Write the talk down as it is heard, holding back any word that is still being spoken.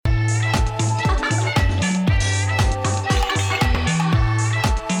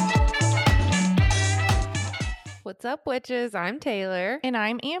What's up, witches? I'm Taylor. And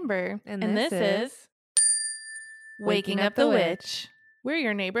I'm Amber. And this is Waking Up the Witch. We're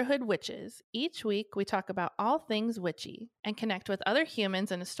your neighborhood witches. Each week, we talk about all things witchy and connect with other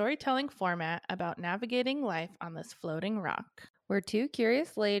humans in a storytelling format about navigating life on this floating rock. We're two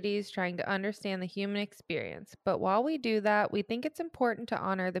curious ladies trying to understand the human experience. But while we do that, we think it's important to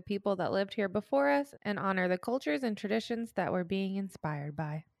honor the people that lived here before us and honor the cultures and traditions that we're being inspired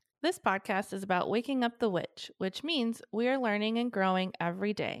by. This podcast is about waking up the witch, which means we are learning and growing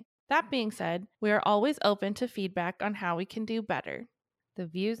every day. That being said, we are always open to feedback on how we can do better. The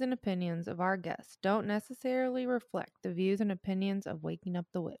views and opinions of our guests don't necessarily reflect the views and opinions of Waking Up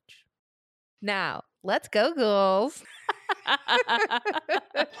the Witch. Now, let's go, ghouls.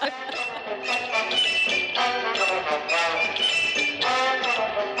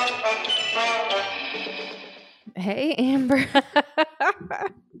 Hey, Amber.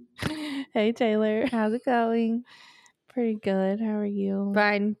 Hey, Taylor. How's it going? Pretty good. How are you?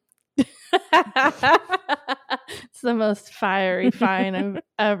 Fine. It's the most fiery fine I've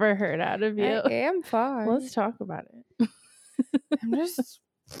ever heard out of you. I am fine. Let's talk about it. I'm just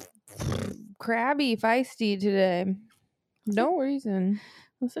crabby, feisty today. No reason.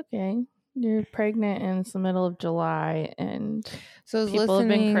 That's okay. You're pregnant and it's the middle of July and So people have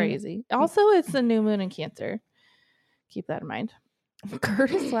been crazy. Also, it's the new moon in Cancer. Keep that in mind.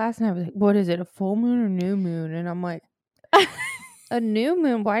 Curtis last night was like, what is it, a full moon or new moon? And I'm like, a new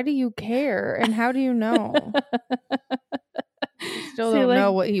moon? Why do you care? And how do you know? Still don't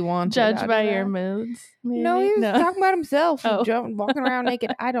know what he wants. Judge by your moods. Maybe? No, he was talking about himself. Oh. Walking around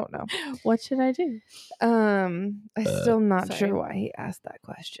naked. I don't know. What should I do? I'm still not sure why he asked that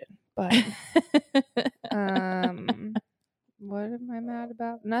question. But what am I mad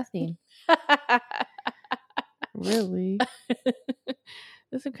about? Nothing. Really.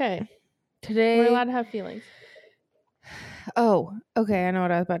 It's okay. Today we're allowed to have feelings. Oh, okay. I know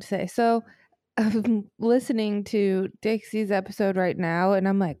what I was about to say. So I'm listening to Dixie's episode right now, and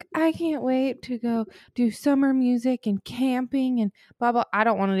I'm like, I can't wait to go do summer music and camping and blah, blah. I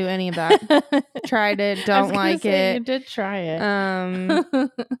don't want to do any of that. Tried it. Don't like it. You did try it.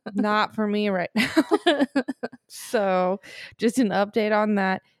 Not for me right now. So just an update on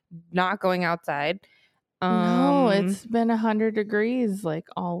that. Not going outside. No, it's been 100 degrees like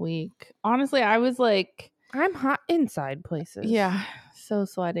all week. Honestly, I was like, I'm hot inside places. Yeah, so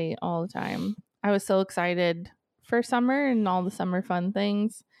sweaty all the time. I was so excited for summer and all the summer fun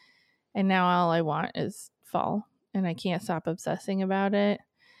things. And now all I want is fall. And I can't stop obsessing about it.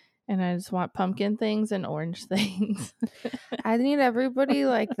 And I just want pumpkin things and orange things. I need everybody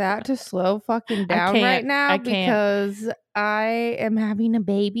like that to slow fucking down right now because I am having a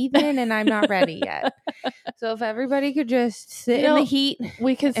baby then and I'm not ready yet. So if everybody could just sit in the heat,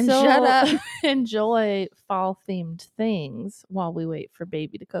 we could and still shut up. Enjoy fall themed things while we wait for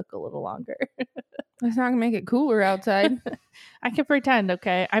baby to cook a little longer. That's not gonna make it cooler outside. I can pretend,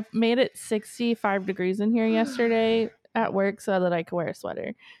 okay? I made it 65 degrees in here yesterday at work so that I could wear a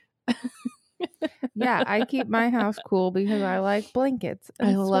sweater. Yeah, I keep my house cool because I like blankets. And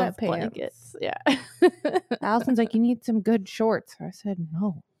I love sweatpants. blankets. Yeah. Allison's like, you need some good shorts. I said,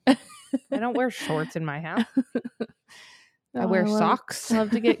 no. I don't wear shorts in my house. I wear socks.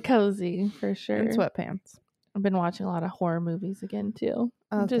 Love to get cozy for sure. And sweatpants. I've been watching a lot of horror movies again too.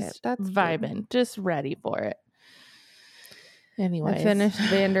 Okay, just that's vibing, good. Just ready for it. Anyways, I finished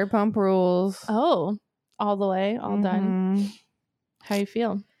Vanderpump Rules. Oh, all the way, all done. How you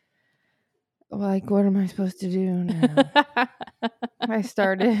feel? Like, what am I supposed to do now? I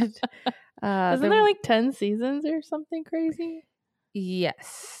started. Isn't there like 10 seasons or something crazy?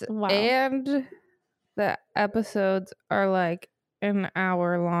 Yes. Wow. And the episodes are like an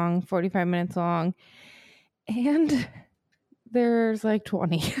hour long, 45 minutes long. And there's like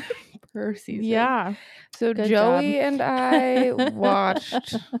 20 per season. Yeah. So Good Joey job. and I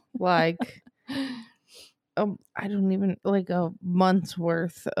watched like I don't even like a month's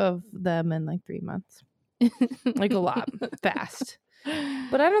worth of them in like 3 months. Like a lot. Fast.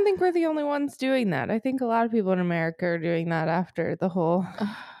 But I don't think we're the only ones doing that. I think a lot of people in America are doing that after the whole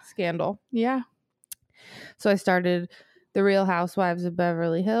scandal. Yeah. So I started The Real Housewives of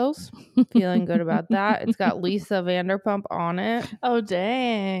Beverly Hills. Feeling good about that. It's got Lisa Vanderpump on it. Oh,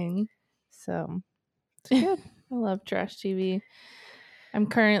 dang. So it's good. I love trash TV. I'm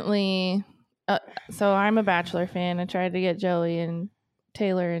currently... so I'm a Bachelor fan. I tried to get Joey and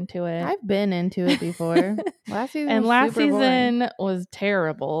Taylor into it. I've been into it before. Last season was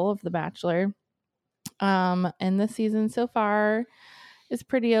terrible of The Bachelor. And this season so far is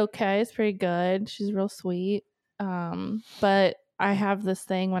pretty okay. It's pretty good. She's real sweet. But I have this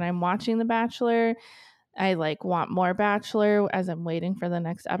thing when I'm watching The Bachelor I like want more Bachelor as I'm waiting for the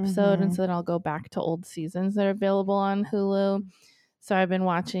next episode, and so then I'll go back to old seasons that are available on Hulu. So I've been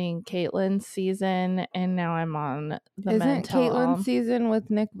watching Caitlin's season, and now I'm on the Isn't Caitlin's season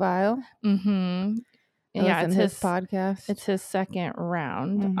with Nick Vile? Mm-hmm. Yeah, it's his podcast. It's his second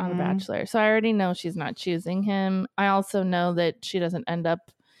round on The Bachelor. So I already know she's not choosing him. I also know that she doesn't end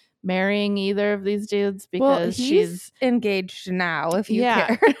up marrying either of these dudes because she's engaged now, if you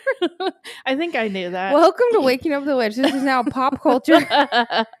care. I think I knew that. Welcome to Waking Up the Witch. This is now pop culture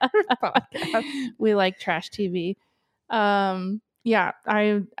podcast. We like trash TV. Yeah,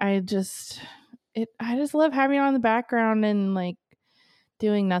 I just love having it on the background and like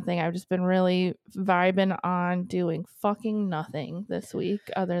doing nothing. I've just been really vibing on doing fucking nothing this week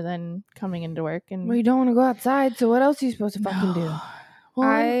other than coming into work. And well, you don't want to go outside, so what else are you supposed to fucking do?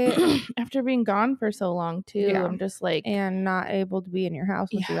 Well, after being gone for so long too, I'm just like, and not able to be in your house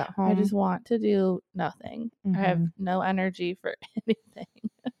once you got home. I just want to do nothing. I have no energy for anything.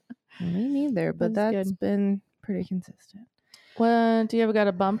 Me neither, but that's been pretty consistent. Well, do you ever got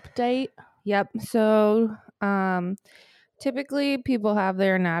a bump date? Yep. So, typically people have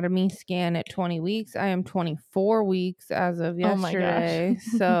their anatomy scan at 20 weeks. I am 24 weeks as of yesterday.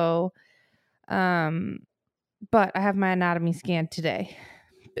 So, but I have my anatomy scan today.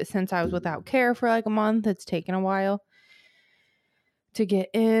 But since I was without care for like a month, it's taken a while to get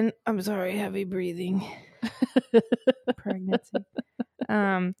in. I'm sorry, heavy breathing. Pregnancy.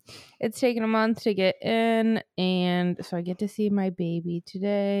 It's taken a month to get in, and so I get to see my baby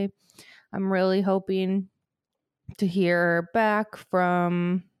today. I'm really hoping to hear back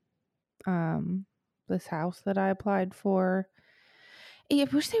from this house that I applied for. I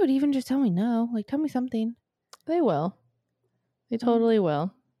wish they would even just tell me no. Like, tell me something. They will. They totally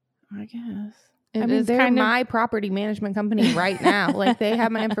will. I guess. I mean, they're my property management company right now. Like, they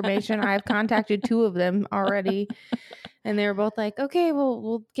have my information. I've contacted 2 of them already. And they were both like, okay,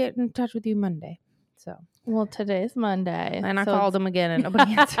 we'll get in touch with you Monday. So. Well, today's Monday. And I called them again and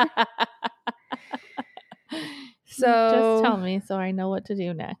nobody answered. So. Just tell me so I know what to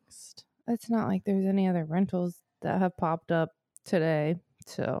do next. It's not like there's any other rentals that have popped up today.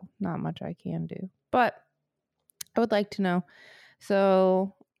 So, not much I can do. But I would like to know.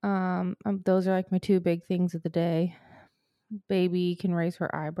 So, those are like my 2 big things of the day. Baby can raise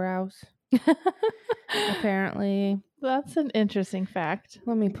her eyebrows. Apparently. That's an interesting fact.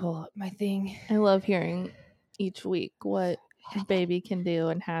 Let me pull up my thing. I love hearing each week what baby can do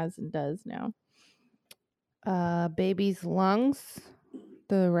and has and does now. Baby's lungs,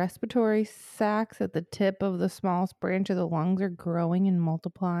 the respiratory sacs at the tip of the smallest branch of the lungs are growing and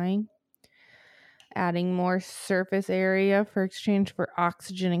multiplying, adding more surface area for exchange for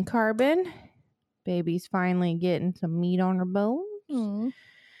oxygen and carbon. Baby's finally getting some meat on her bones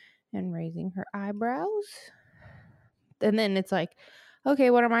and raising her eyebrows. And then it's like,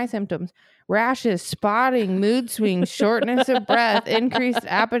 okay, what are my symptoms? Rashes, spotting, mood swings, shortness of breath, increased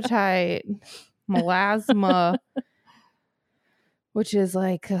appetite, melasma, which is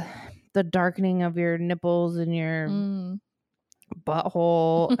like the darkening of your nipples and your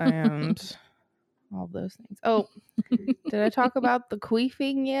butthole and all those things. Oh, did I talk about the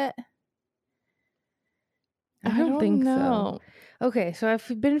queefing yet? I don't think so. Okay, so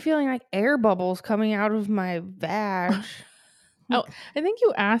I've been feeling like air bubbles coming out of my vag. Oh, I think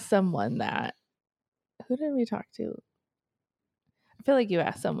you asked someone that. Who did we talk to? I feel like you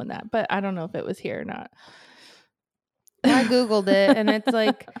asked someone that, but I don't know if it was here or not. I Googled it, and it's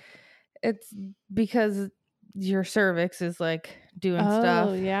like, it's because your cervix is like doing stuff.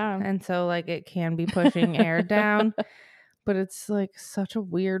 Oh, yeah. And so like it can be pushing air down, but it's like such a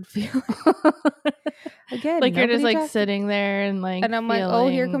weird feeling. Again, like you're just like sitting there and like, and I'm like, oh,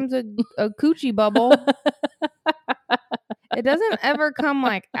 here comes a coochie bubble. It doesn't ever come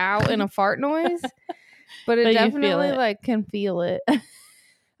like out in a fart noise, but it definitely like can feel it.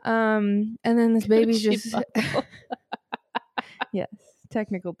 And then this baby's just yes,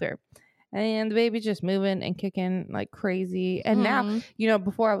 technical term. And the baby's just moving and kicking like crazy. And now, you know,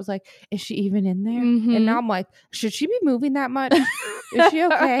 before I was like, is she even in there? And now I'm like, should she be moving that much? Is she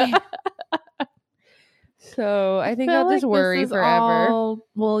okay? So I think I'll just worry forever.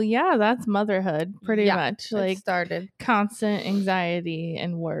 Well, yeah, that's motherhood pretty much. Like started constant anxiety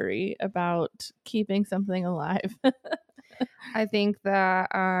and worry about keeping something alive. I think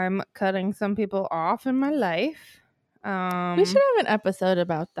that I'm cutting some people off in my life. We should have an episode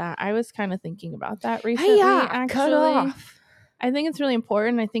about that. I was kind of thinking about that recently. Actually, cut off. I think it's really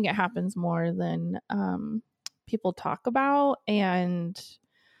important. I think it happens more than people talk about, and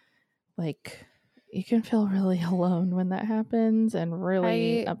like you can feel really alone when that happens and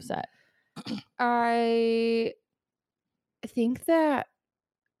really upset. I think that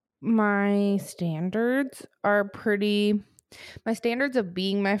my standards of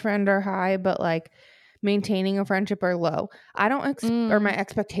being my friend are high, but like maintaining a friendship are low. I don't or my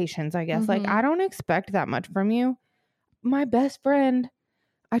expectations, I guess. Like I don't expect that much from you. My best friend,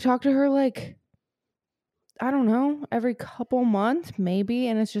 I talk to her like, I don't know, every couple months maybe,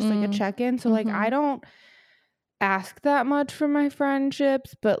 and it's just like a check-in. So like I don't ask that much from my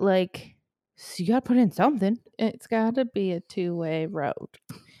friendships, but like, so you gotta put in something. It's gotta be a two-way road.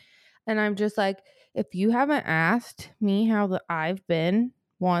 And I'm just like, if you haven't asked me how I've been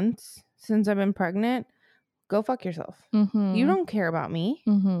once since I've been pregnant, go fuck yourself. You don't care about me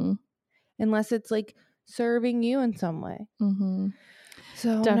unless it's like serving you in some way.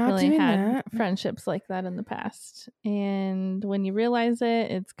 So definitely not doing had that. friendships like that in the past, and when you realize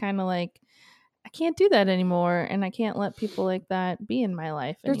it, it's kind of like, I can't do that anymore, and I can't let people like that be in my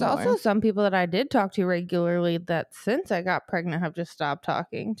life There's anymore. also some people that I did talk to regularly that since I got pregnant have just stopped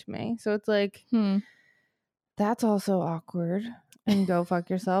talking to me. So it's like, that's also awkward, and go fuck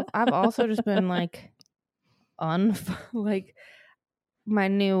yourself. I've also just been like, like my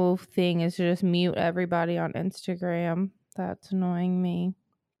new thing is to just mute everybody on Instagram. That's annoying me.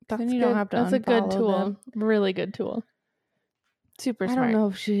 That's Then you good. don't have to That's a good unfollow tool. them. Really good tool. Super smart. I don't know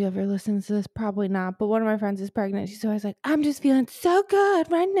if she ever listens to this. Probably not. But one of my friends is pregnant. She's always like, I'm just feeling so good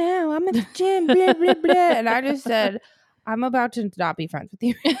right now. I'm at the gym, blah, blah, blah. And I just said, I'm about to not be friends with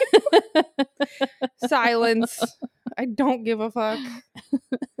you. Silence. I don't give a fuck.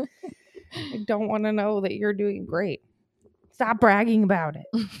 I don't want to know that you're doing great. Stop bragging about it.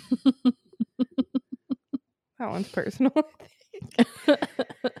 That one's personal, I think.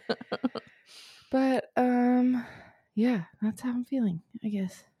 But yeah, that's how I'm feeling, I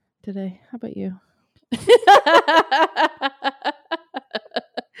guess, today. How about you? I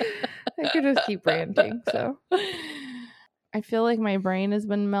could just keep ranting. So I feel like my brain has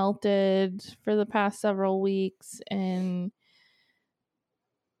been melted for the past several weeks, and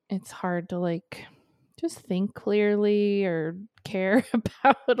it's hard to like just think clearly or care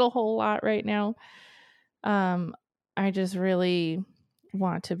about it a whole lot right now. I just really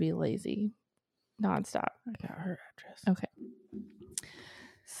want to be lazy nonstop. I got her address. Okay.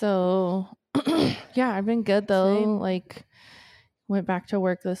 So yeah, I've been good though. Same. Like, went back to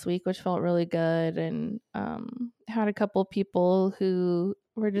work this week, which felt really good, and had a couple people who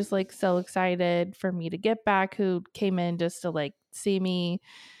were just like so excited for me to get back, who came in just to like see me,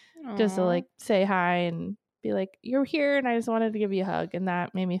 just to like say hi and be like, you're here, and I just wanted to give you a hug, and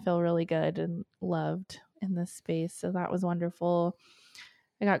that made me feel really good and loved in this space. So that was wonderful.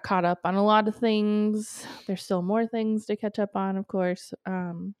 I got caught up on a lot of things. There's still more things to catch up on, of course.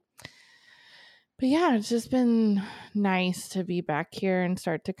 But yeah, it's just been nice to be back here and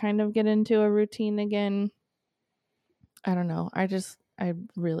start to kind of get into a routine again. I don't know. I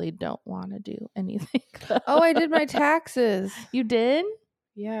really don't want to do anything. Oh, I did my taxes. You did?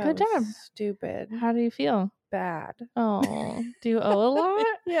 Yeah. Good job. Stupid. How do you feel? Bad. Oh, do you owe a lot?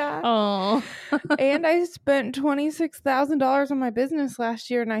 Yeah. Oh. And I spent $26,000 on my business last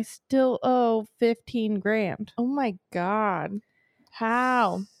year, and I still owe $15,000. Oh my God.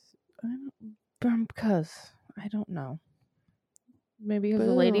 How? Because I don't know. Maybe because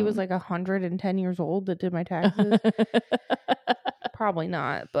the lady was like 110 years old that did my taxes. Probably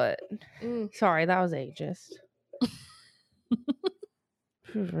not, but sorry, that was ageist.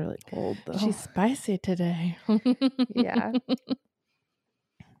 She was really old though. She's spicy today. Yeah.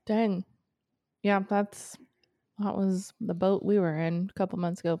 Dang. Yeah, that was the boat we were in a couple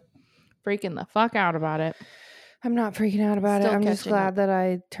months ago. Freaking the fuck out about it. I'm not freaking out about Still it. I'm just catching glad up. that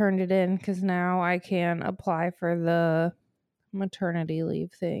I turned it in, because now I can apply for the maternity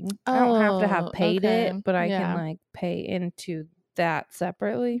leave thing. I don't have to have paid it, but I can like pay into that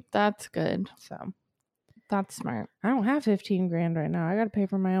separately. That's good. So that's smart. I don't have $15,000 right now. I got to pay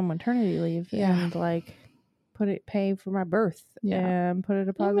for my own maternity leave and like pay for my birth and put a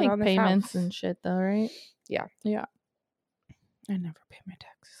deposit on this payments house and shit though, right? Yeah. Yeah. I never pay my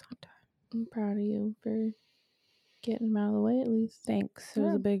taxes on time. I'm proud of you for getting them out of the way at least. Thanks. It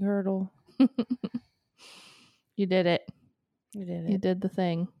was a big hurdle. You did it. You did it. You did the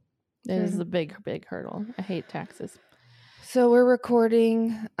thing. It is a big, big hurdle. I hate taxes. So we're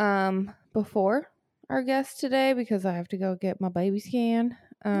recording before our guest today because I have to go get my baby scan.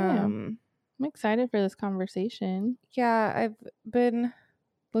 I'm excited for this conversation. Yeah, I've been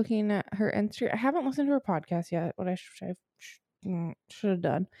looking at her Instagram. I haven't listened to her podcast yet, what I should have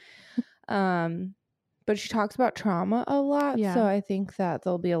done. But she talks about trauma a lot, so I think that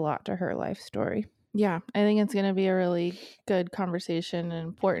there'll be a lot to her life story. Yeah, I think it's going to be a really good conversation, an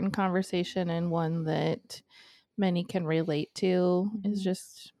important conversation, and one that many can relate to. Is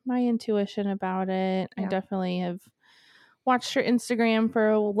just my intuition about it. I Yeah. definitely have watched her Instagram for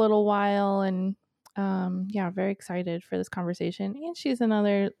a little while, and very excited for this conversation. And she's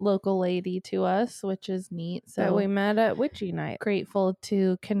another local lady to us, which is neat. That So we met at Witchy Night. grateful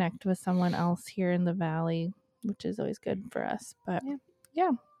to connect with someone else here in the Valley, which is always good for us. But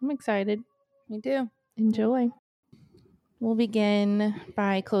yeah, I'm excited. Me too. Enjoy. We'll begin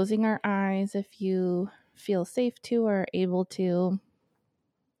by closing our eyes if you feel safe to or able to.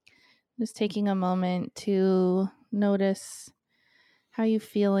 Just taking a moment to notice how you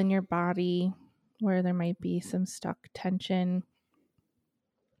feel in your body, where there might be some stuck tension,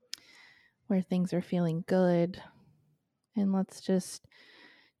 where things are feeling good. And let's just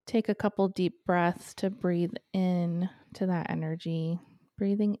take a couple deep breaths to breathe in to that energy.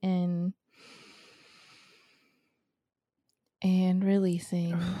 Breathing in and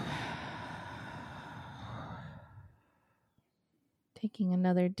releasing. Taking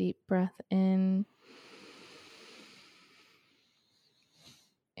another deep breath in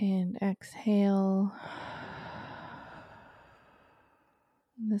and exhale.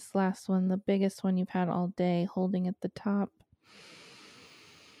 This last one, the biggest one you've had all day, holding at the top.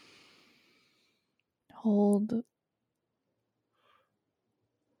 Hold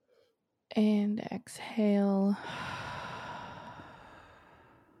and exhale.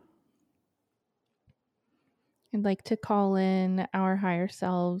 I'd like to call in our higher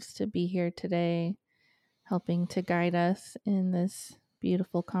selves to be here today, helping to guide us in this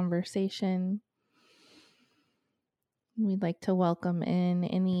beautiful conversation. We'd like to welcome in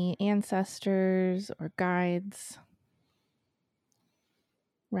any ancestors or guides,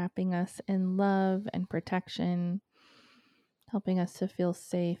 wrapping us in love and protection, helping us to feel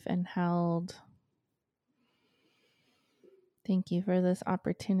safe and held. Thank you for this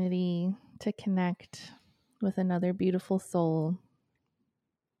opportunity to connect with another beautiful soul.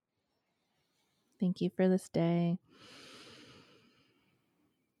 Thank you for this day.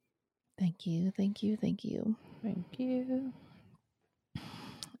 Thank you, thank you, thank you. Thank you.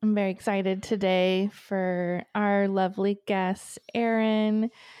 I'm very excited today for our lovely guest,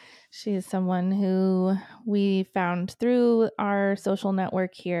 Arin. She is someone who we found through our social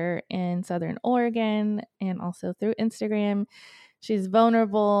network here in Southern Oregon and also through Instagram. She's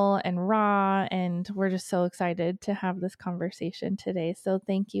vulnerable and raw, and we're just so excited to have this conversation today. So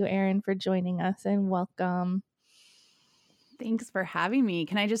thank you, Arin, for joining us, and welcome. Thanks for having me.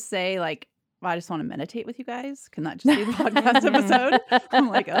 Can I just say, I just want to meditate with you guys? Can that just be the podcast episode? I'm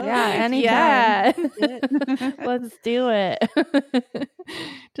like, oh, Yeah, anytime. Yeah. Let's do it.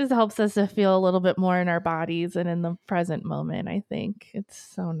 Just helps us to feel a little bit more in our bodies and in the present moment, I think. It's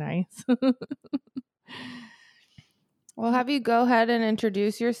so nice. Well, have you go ahead and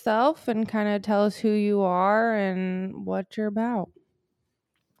introduce yourself and kind of tell us who you are and what you're about.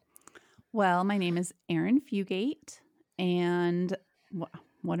 Well, my name is Arin Fugate, and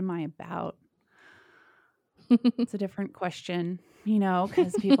what am I about? It's a different question,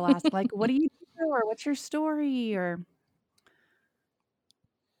 because people ask, what do you do, or what's your story, or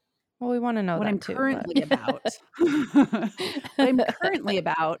Well, we want to know what that I'm too. currently about. What I'm currently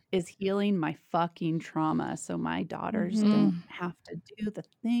about is healing my fucking trauma so my daughters don't have to do the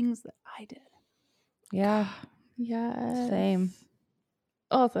things that I did. Yeah. Yes. Same.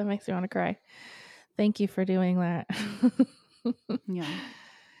 Oh, that makes me want to cry. Thank you for doing that. Yeah.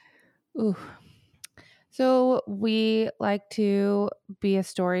 Ooh. So we like to be a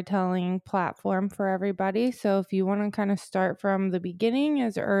storytelling platform for everybody. So if you want to kind of start from the beginning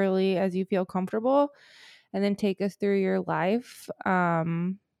as early as you feel comfortable and then take us through your life,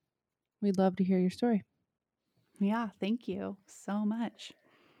 we'd love to hear your story. Yeah, thank you so much.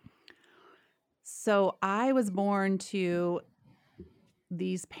 So I was born to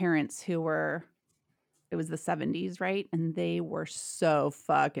these parents who it was the 70s, right? And they were so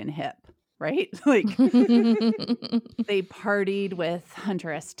fucking hip, right? They partied with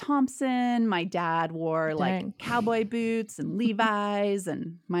Hunter S. Thompson. My dad wore cowboy boots and Levi's,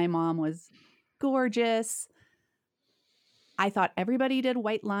 and my mom was gorgeous. I thought everybody did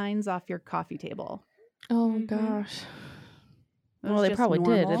white lines off your coffee table. Oh, gosh. Well, they probably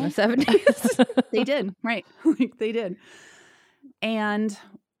did in the 70s. They did, right? They did. And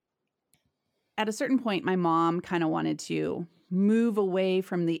at a certain point, my mom kind of wanted to move away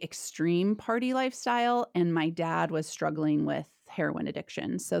from the extreme party lifestyle, and my dad was struggling with heroin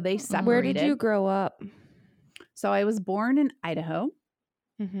addiction. So they separated. Where did you grow up? So I was born in Idaho.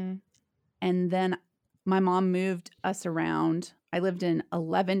 Mm-hmm. And then my mom moved us around I lived in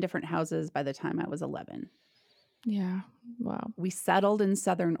 11 different houses by the time I was 11. Yeah. Wow. We settled in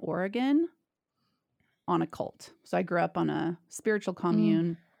Southern Oregon on a cult. So I grew up on a spiritual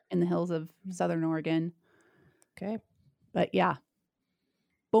commune in the hills of Southern Oregon. Okay. But yeah,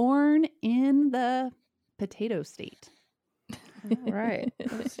 born in the potato state. All right.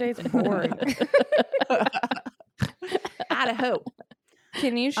 That state's boring. Idaho.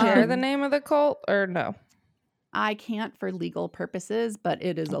 Can you share the Um, name of the cult or no? I can't for legal purposes, but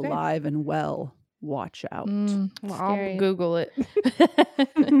it is Okay. alive and well. Watch out. Well, I'll Scary. Google it.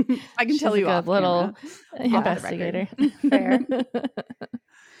 I can She's tell a you good off little camera. Off the investigator. record. Fair.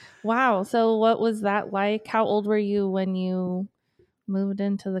 Wow. So what was that like? How old were you when you moved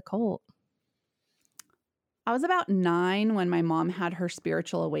into the cult? I was about 9 when my mom had her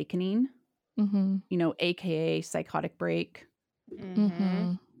spiritual awakening, Mm-hmm. AKA psychotic break.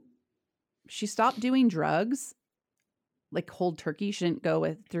 Mm-hmm. She stopped doing drugs, like cold turkey. She didn't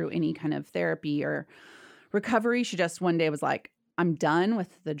go through any kind of therapy or recovery. She just one day was like, I'm done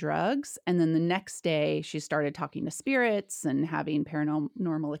with the drugs. And then the next day she started talking to spirits and having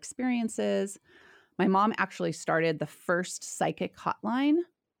paranormal experiences. My mom actually started the first psychic hotline.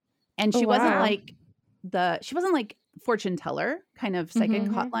 And she wasn't like fortune teller kind of psychic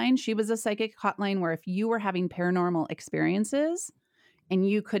hotline. She was a psychic hotline where if you were having paranormal experiences and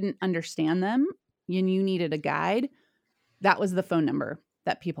you couldn't understand them and you needed a guide, that was the phone number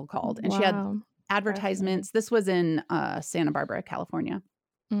that people called. And she had advertisements. This was in Santa Barbara, California.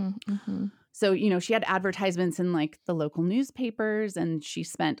 Mm-hmm. So, she had advertisements in like the local newspapers, and she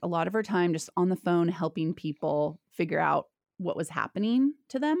spent a lot of her time just on the phone helping people figure out what was happening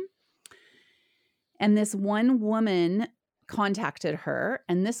to them. And this one woman contacted her,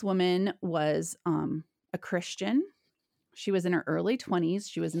 and this woman was a Christian. She was in her early 20s.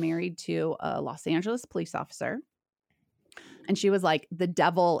 She was married to a Los Angeles police officer. And she was like, the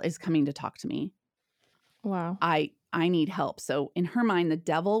devil is coming to talk to me. Wow. I need help. So in her mind, the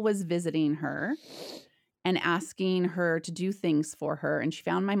devil was visiting her and asking her to do things for her. And she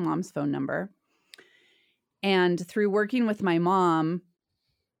found my mom's phone number. And through working with my mom,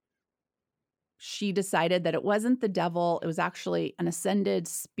 she decided that it wasn't the devil. It was actually an ascended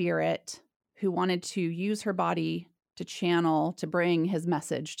spirit who wanted to use her body to channel, to bring his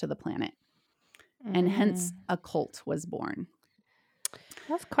message to the planet. And hence a cult was born.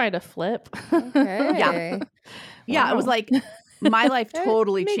 That's quite a flip. Okay. Yeah, it was like my life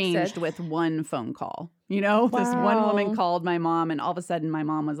totally makes changed sense. with one phone call. This one woman called my mom, and all of a sudden my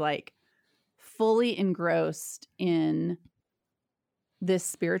mom was like fully engrossed in this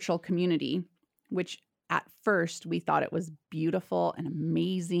spiritual community, which at first we thought it was beautiful and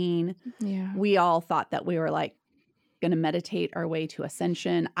amazing. Yeah. We all thought that we were like going to meditate our way to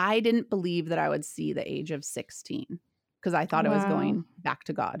ascension. I didn't believe that I would see the age of 16 because I thought it was going back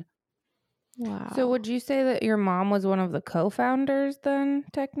to God. Wow. So would you say that your mom was one of the co-founders then,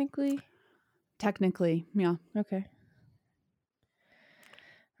 technically? Technically, yeah. Okay.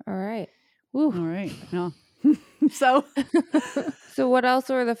 All right. All right. Yeah. So what else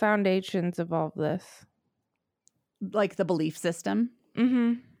were the foundations of all of this? like the belief system.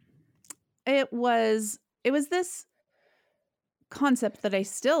 Mm-hmm. It was this concept that I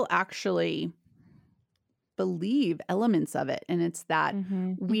still actually believe elements of it. And it's that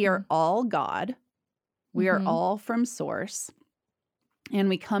we are all God. We are all from source. And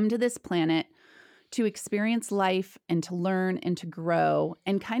we come to this planet to experience life and to learn and to grow,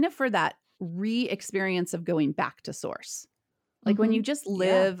 and kind of for that re-experience of going back to source. Like when you just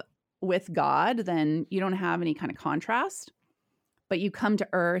live with God, then you don't have any kind of contrast. But you come to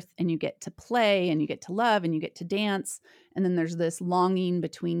earth and you get to play and you get to love and you get to dance. And then there's this longing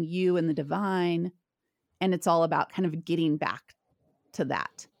between you and the divine. And it's all about kind of getting back to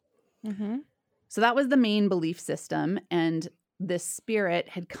that. So that was the main belief system. And this spirit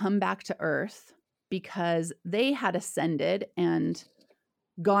had come back to earth because they had ascended and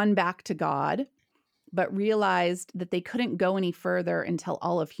gone back to God, but realized that they couldn't go any further until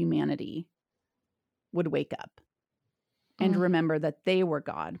all of humanity would wake up and remember that they were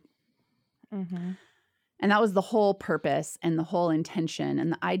God. And that was the whole purpose and the whole intention.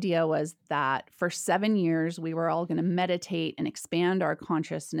 And the idea was that for 7 years, we were all going to meditate and expand our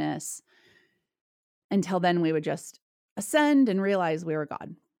consciousness until then we would just ascend and realize we were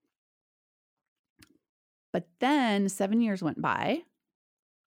God. But then 7 years went by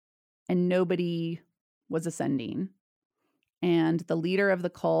and nobody was ascending. And the leader of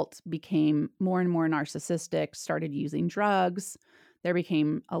the cult became more and more narcissistic, started using drugs. There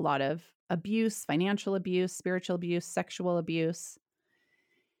became a lot of abuse, financial abuse, spiritual abuse, sexual abuse.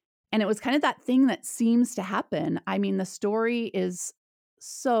 And it was kind of that thing that seems to happen. I mean, the story is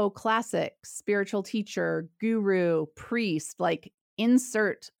so classic. Spiritual teacher, guru, priest, like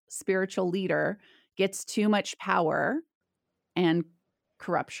insert spiritual leader gets too much power and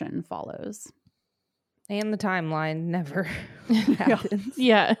corruption follows. And the timeline never happens.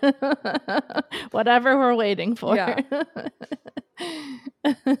 Yeah. Whatever we're waiting for. Yeah.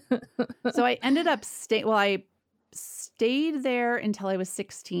 So I ended up I stayed there until I was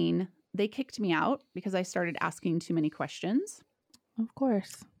 16. They kicked me out because I started asking too many questions. Of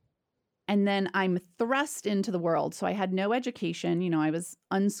course. And then I'm thrust into the world. So I had no education. You know, I was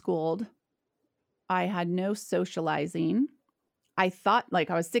unschooled. I had no socializing. I thought like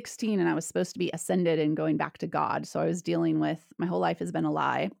I was 16 and I was supposed to be ascended and going back to God. So I was dealing with my whole life has been a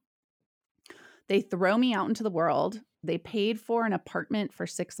lie. They throw me out into the world. They paid for an apartment for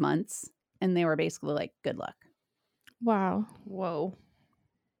 6 months. And they were basically like, good luck. Wow. Whoa.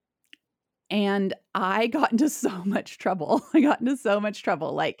 And I got into so much trouble.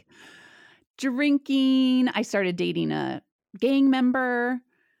 Like drinking. I started dating a gang member.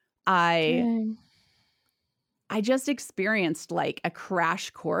 Dang. I just experienced like a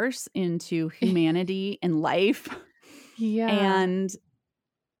crash course into humanity and life. Yeah. And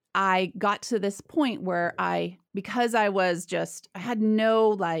I got to this point where because I had no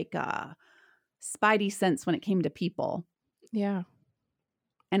like spidey sense when it came to people. Yeah.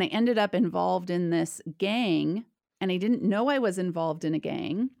 And I ended up involved in this gang, and I didn't know I was involved in a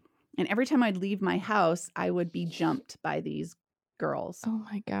gang. And every time I'd leave my house, I would be jumped by these girls. Oh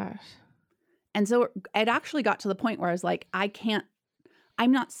my gosh. And so it actually got to the point where I was like,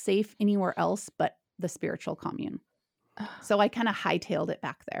 I'm not safe anywhere else but the spiritual commune. So I kind of hightailed it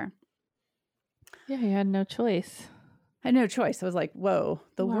back there. Yeah, you had no choice. I had no choice. I was like, whoa,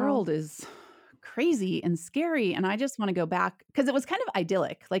 the Wow. world is crazy and scary. And I just want to go back because it was kind of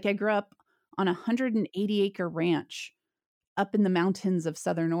idyllic. Like I grew up on a 180-acre ranch up in the mountains of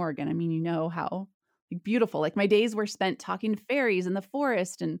Southern Oregon. I mean, you know how beautiful. Like my days were spent talking to fairies in the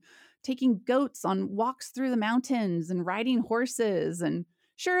forest and taking goats on walks through the mountains and riding horses. And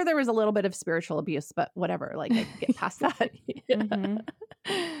sure, there was a little bit of spiritual abuse, but whatever. Like I could get past that.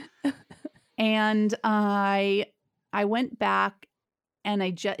 Mm-hmm. And I went back and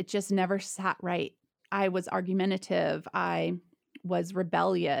it just never sat right. I was argumentative. I was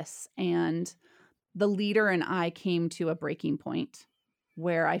rebellious. And the leader and I came to a breaking point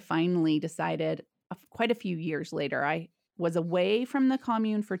where I finally decided quite a few years later. I was away from the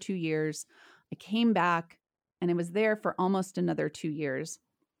commune for 2 years. I came back and I was there for almost another 2 years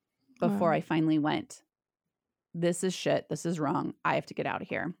before Wow. I finally went, this is shit. This is wrong. I have to get out of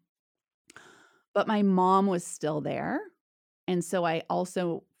here. But my mom was still there. And so I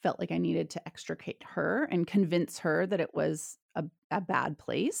also felt like I needed to extricate her and convince her that it was a bad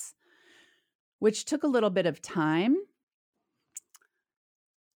place, which took a little bit of time.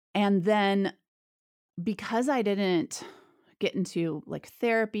 And then because I didn't get into like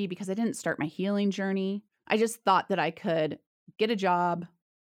therapy, because I didn't start my healing journey, I just thought that I could get a job,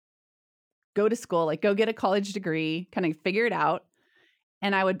 go to school, like go get a college degree, kind of figure it out,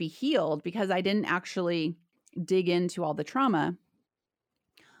 and I would be healed because I didn't actually dig into all the trauma.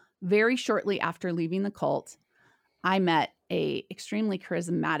 Very shortly after leaving the cult, I met a extremely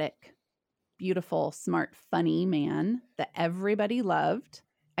charismatic, beautiful, smart, funny man that everybody loved.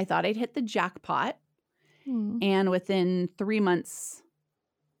 I thought I'd hit the jackpot. And within 3 months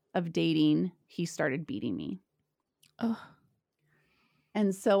of dating, he started beating me. Oh.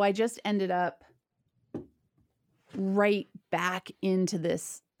 And so I just ended up right back into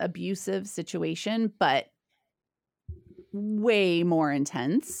this abusive situation, but way more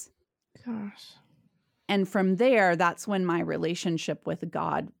intense. Gosh. And from there, that's when my relationship with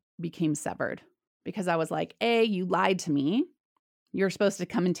God became severed because I was like, A, you lied to me. You're supposed to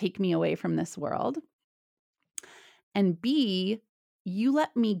come and take me away from this world. And B, you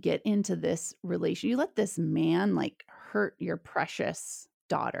let me get into this relation. You let this man like hurt your precious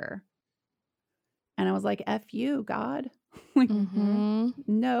daughter. And I was like, F you, God. Like,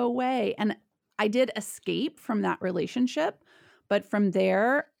 no way. And I did escape from that relationship. But from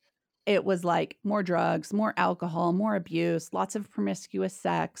there, it was like more drugs, more alcohol, more abuse, lots of promiscuous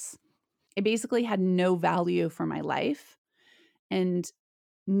sex. I basically had no value for my life and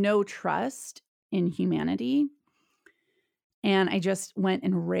no trust in humanity. And I just went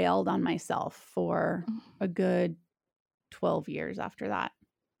and railed on myself for a good 12 years after that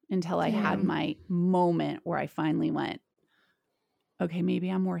until I had my moment where I finally went, okay, maybe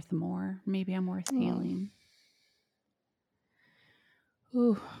I'm worth more. Maybe I'm worth healing.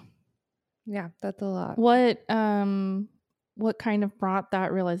 Ooh. Yeah, that's a lot. What what kind of brought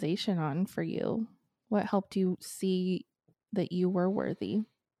that realization on for you? What helped you see that you were worthy?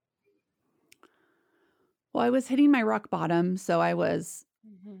 Well, I was hitting my rock bottom. So I was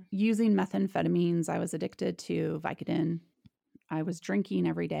using methamphetamines. I was addicted to Vicodin. I was drinking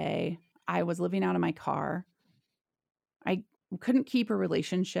every day. I was living out of my car. I couldn't keep a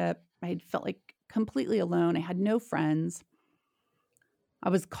relationship. I felt like completely alone. I had no friends. I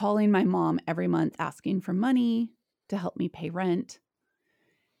was calling my mom every month asking for money to help me pay rent.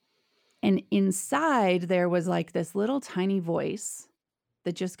 And inside there was like this little tiny voice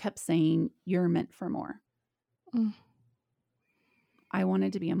that just kept saying, "You're meant for more." Mm. I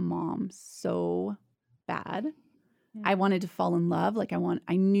wanted to be a mom so bad. I wanted to fall in love. Like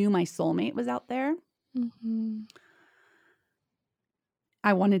I knew my soulmate was out there. Mm-hmm.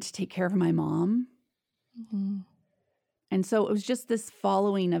 I wanted to take care of my mom. Mm-hmm. And so it was just this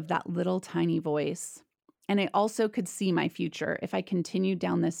following of that little tiny voice. And I also could see my future. If I continued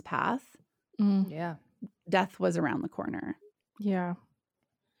down this path, Yeah. death was around the corner. Yeah.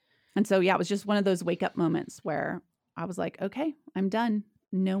 And so, yeah, it was just one of those wake up moments where I was like, okay, I'm done.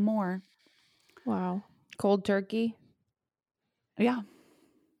 No more. Wow. Cold turkey. Yeah.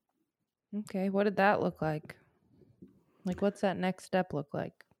 Okay. What did that look like? Like, what's that next step look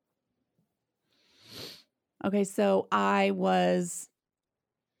like? Okay. So I was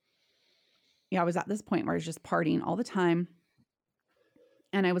at this point where I was just partying all the time.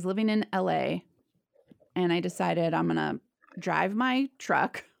 And I was living in LA. And I decided I'm going to drive my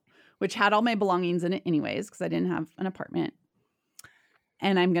truck, which had all my belongings in it anyways, because I didn't have an apartment.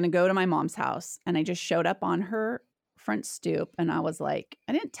 And I'm going to go to my mom's house. And I just showed up on her front stoop. And I was like,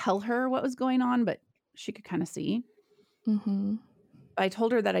 I didn't tell her what was going on, but she could kind of see. Mm-hmm. I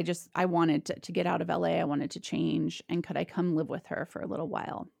told her that I wanted to get out of LA. I wanted to change. And could I come live with her for a little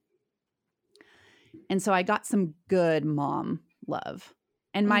while? And so I got some good mom love.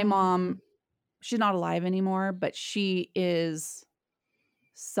 And my mom, she's not alive anymore, but she is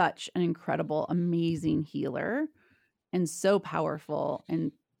such an incredible, amazing healer and so powerful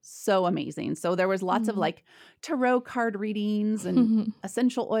and so amazing. So there was lots of like tarot card readings and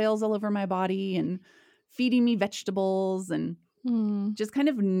essential oils all over my body and feeding me vegetables and just kind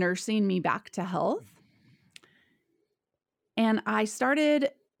of nursing me back to health. And I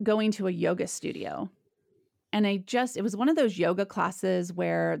started going to a yoga studio. And it was one of those yoga classes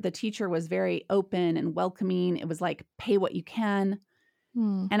where the teacher was very open and welcoming. It was like, pay what you can.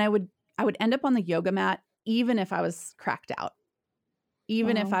 And I would end up on the yoga mat, even if I was cracked out,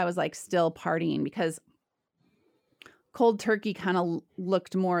 even if I was like still partying, because cold turkey kind of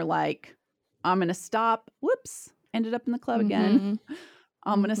looked more like, I'm going to stop. Whoops. Ended up in the club again.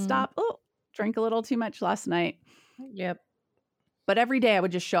 I'm going to stop. Oh, drank a little too much last night. Yep. But every day I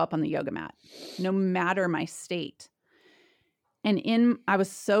would just show up on the yoga mat, no matter my state. And I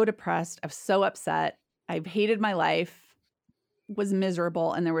was so depressed. I was so upset. I hated my life, was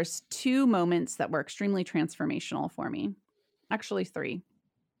miserable. And there was 2 moments that were extremely transformational for me. Actually 3.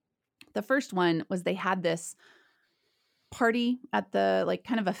 The first one was they had this party at the like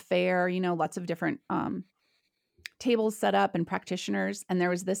kind of a fair, lots of different tables set up and practitioners. And there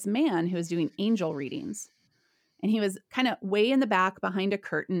was this man who was doing angel readings. And he was kind of way in the back behind a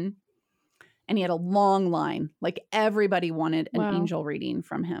curtain. And he had a long line. Like everybody wanted an angel reading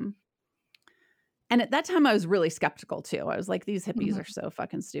from him. And at that time, I was really skeptical too. I was like, these hippies are so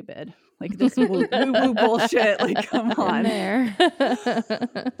fucking stupid. Like this woo-woo bullshit. Like, come on.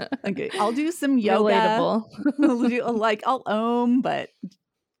 Okay, I'll do some yoga. Relatable. I'll ohm, but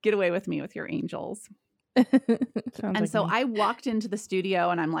get away with me with your angels. And so I walked into the studio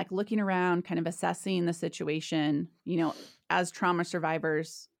and I'm like looking around, kind of assessing the situation. As trauma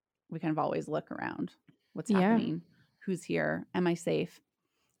survivors, we kind of always look around. What's happening? Who's here? Am I safe?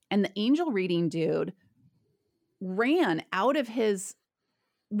 And the angel reading dude ran out of his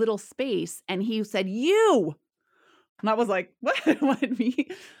little space and he said, "You." And I was like, what? What, me?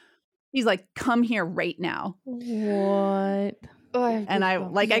 He's like, "Come here right now." What? Oh,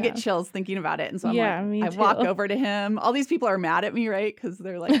 I get chills thinking about it. And so I walk over to him. All these people are mad at me, right? Because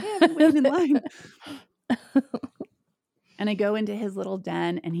they're like, "Yeah, I've been waiting in line." And I go into his little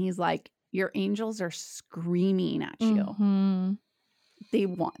den and he's like, "Your angels are screaming at you. Mm-hmm. They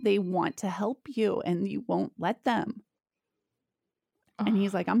want to help you and you won't let them." And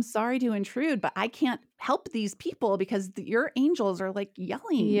he's like, "I'm sorry to intrude, but I can't help these people because your angels are like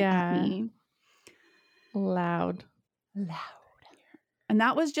yelling at me." Loud. And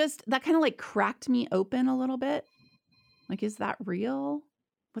that kind of like cracked me open a little bit. Like, is that real?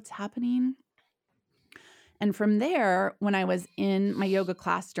 What's happening? And from there, when I was in my yoga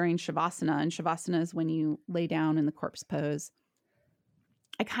class during Shavasana, and Shavasana is when you lay down in the corpse pose,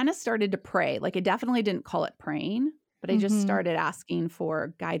 I kind of started to pray. Like, I definitely didn't call it praying, but I just started asking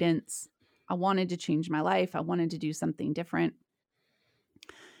for guidance. I wanted to change my life. I wanted to do something different.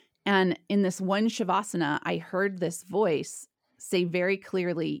 And in this one Shavasana, I heard this voice say very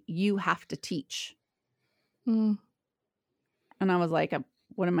clearly, you have to teach. Mm. And I was like,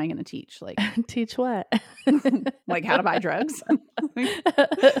 what am I going to teach? Like, Teach what? like how to buy drugs?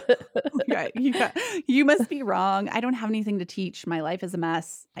 You must be wrong. I don't have anything to teach. My life is a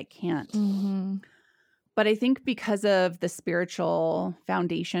mess. I can't. Mm-hmm. But I think because of the spiritual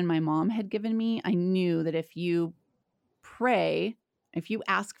foundation my mom had given me, I knew that if you pray, if you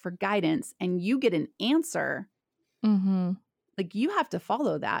ask for guidance and you get an answer, like, you have to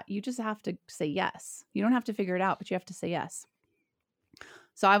follow that. You just have to say yes. You don't have to figure it out, but you have to say yes.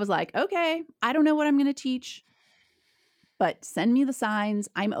 So I was like, okay, I don't know what I'm going to teach, but send me the signs.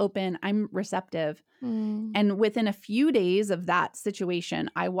 I'm open. I'm receptive. And within a few days of that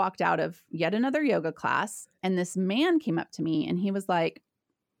situation, I walked out of yet another yoga class, and this man came up to me and he was like,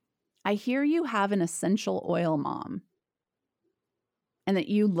 I hear you have an essential oil mom and that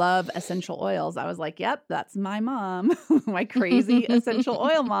you love essential oils. I was like, yep, that's my mom, my crazy essential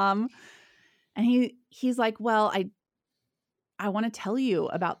oil mom. And he's like, well, I want to tell you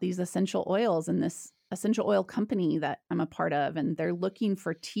about these essential oils and this essential oil company that I'm a part of, and they're looking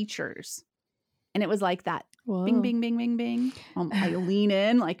for teachers. And it was like that. Whoa. Bing, bing, bing, bing, bing. I lean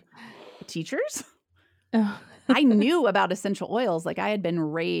in like, teachers? I knew about essential oils. Like, I had been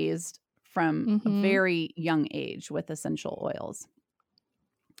raised from a very young age with essential oils.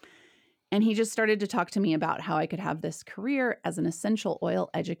 And he just started to talk to me about how I could have this career as an essential oil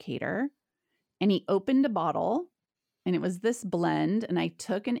educator. And he opened a bottle, and it was this blend. And I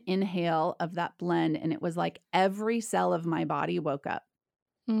took an inhale of that blend, and it was like every cell of my body woke up.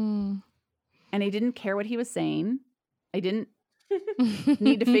 And I didn't care what he was saying. I didn't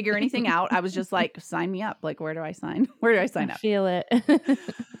need to figure anything out. I was just like, sign me up. Like, where do I sign? Where do I sign up? Feel it.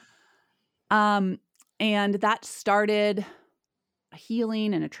 And that started a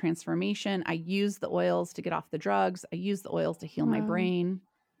healing and a transformation. I used the oils to get off the drugs. I used the oils to heal my brain.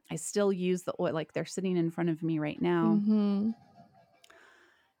 I still use the oil, like they're sitting in front of me right now.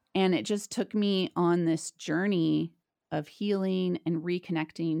 And it just took me on this journey of healing and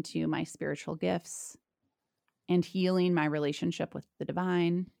reconnecting to my spiritual gifts and healing my relationship with the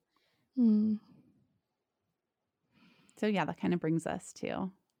divine. So yeah, that kind of brings us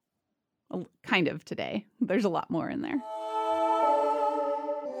to kind of today. There's a lot more in there.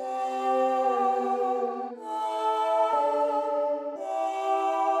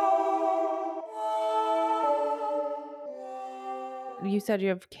 You said you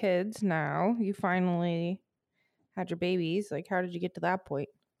have kids now. You finally had your babies. Like, how did you get to that point?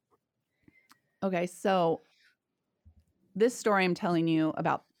 Okay, so this story I'm telling you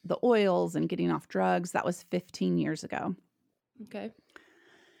about the oils and getting off drugs, that was 15 years ago. Okay.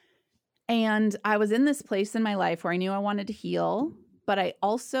 And I was in this place in my life where I knew I wanted to heal, but I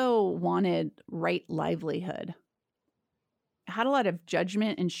also wanted right livelihood. I had a lot of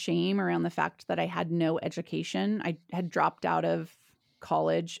judgment and shame around the fact that I had no education. I had dropped out of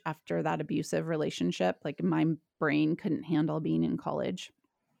college after that abusive relationship. Like, my brain couldn't handle being in college.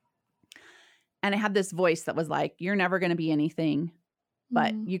 And I had this voice that was like, you're never going to be anything,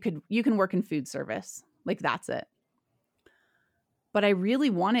 but you can work in food service. Like, that's it. But I really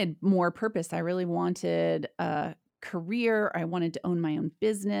wanted more purpose. I really wanted a career. I wanted to own my own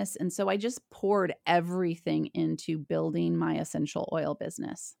business. And so I just poured everything into building my essential oil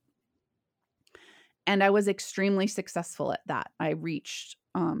business. And I was extremely successful at that. I reached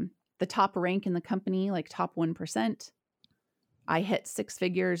the top rank in the company, like top 1%. I hit 6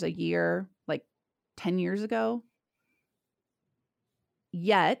 figures a year, like 10 years ago.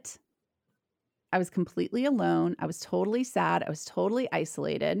 Yet, I was completely alone. I was totally sad. I was totally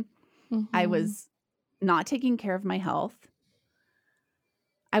isolated. I was not taking care of my health.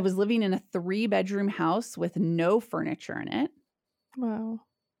 I was living in a 3-bedroom house with no furniture in it. Wow.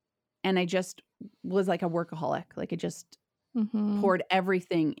 And I just was like a workaholic. Like, I just poured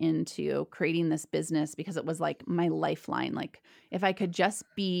everything into creating this business because it was like my lifeline. Like, if I could just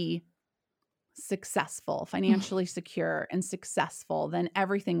be successful, financially secure and successful, then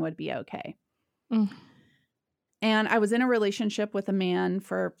everything would be okay. And I was in a relationship with a man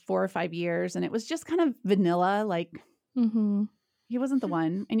for 4 or 5 years, and it was just kind of vanilla. Like, he wasn't the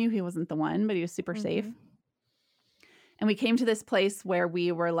one. I knew he wasn't the one, but he was super safe. And we came to this place where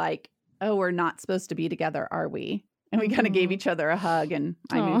we were like, oh, we're not supposed to be together, are we? And we kind of gave each other a hug, and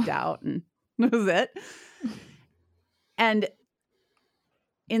I moved out, and that was it. And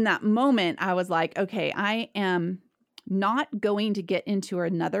in that moment, I was like, okay, I am not going to get into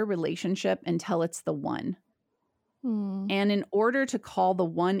another relationship until it's the one. And in order to call the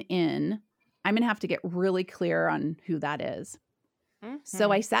one in, I'm going to have to get really clear on who that is.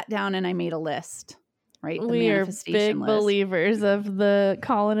 So I sat down and I made a list, right? The We are manifestation big list. believers of the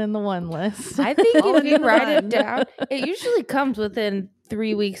calling in the one list. I think All if in you the write it one. down, it usually comes within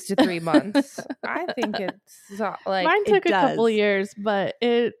 3 weeks to 3 months. I think it's like Mine took a couple does. years, but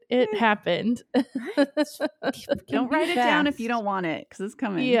it happened. Don't write it down if you don't want it, because it's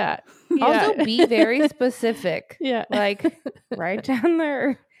coming. Yeah. Also, be very specific. Yeah. Like, write down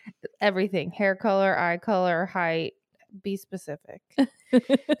their everything: hair color, eye color, height. Be specific,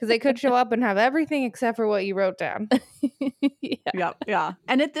 because they could show up and have everything except for what you wrote down. Yeah.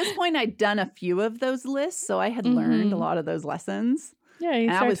 And at this point, I'd done a few of those lists, so I had learned a lot of those lessons. Yeah, you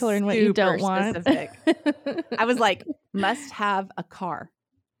And I start was to learn what you don't super want. specific. I was like, must have a car.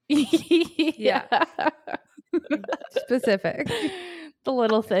 Yeah. Specific. The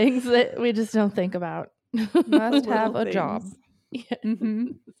little things that we just don't think about. Must have Little a job. things. Yeah.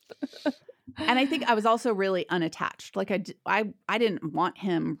 And I think I was also really unattached. Like I didn't want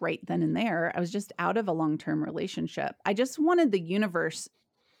him right then and there. I was just out of a long-term relationship. I just wanted the universe.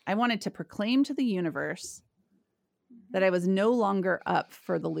 I wanted to proclaim to the universe that I was no longer up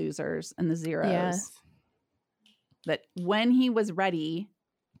for the losers and the zeros. Yes. That when he was ready,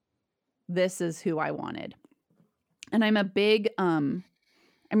 this is who I wanted. And I'm a big, I'm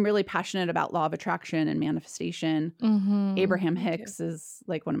really passionate about law of attraction and manifestation. Abraham Hicks is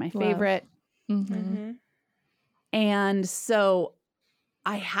like one of my favorite. And so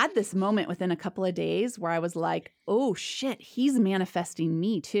I had this moment within a couple of days where I was like, oh shit, he's manifesting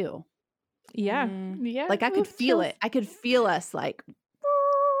me too. Yeah. Yeah. Like I could feel it. I could feel us like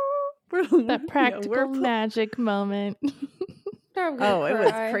that practical magic moment. Oh, it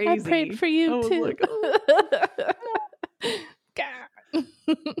was crazy. I prayed for you too. Like,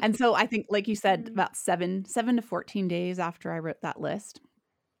 And so I think, like you said, about 7 to 14 days after I wrote that list,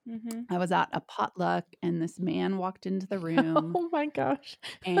 I was at a potluck and this man walked into the room. Oh my gosh.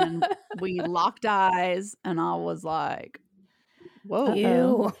 And we locked eyes and I was like, whoa.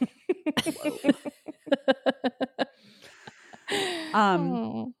 Ew.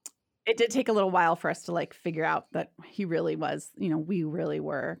 It did take a little while for us to like figure out that he really was, we really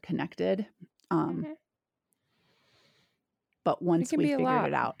were connected. But once we figured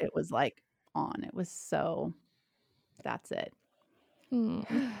it out, it was like on. It was so, that's it.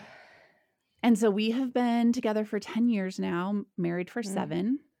 And so we have been together for 10 years now, married for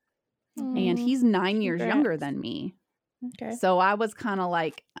 7. And he's 9 years younger than me. Okay. So I was kind of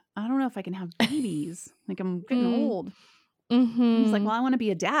like, I don't know if I can have babies. Like I'm getting old. He's like, well, I want to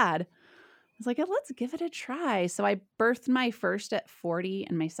be a dad. I was like, let's give it a try. So I birthed my first at 40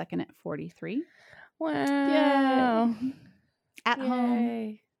 and my second at 43. Wow. Yay. At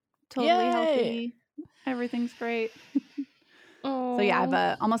home. Totally healthy. Everything's great. So yeah, I have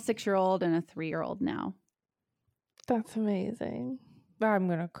a almost 6-year-old and a 3-year-old now. That's amazing. I'm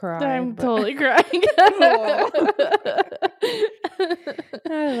gonna cry. I'm totally crying.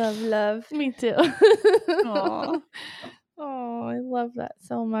 I love. Me too. Aww. Oh, I love that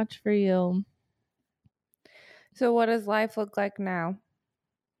so much for you. So what does life look like now?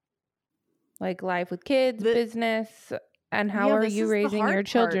 Like life with kids, business, and how are you raising your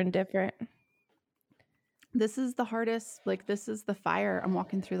children different? This is the hardest, like this is the fire. I'm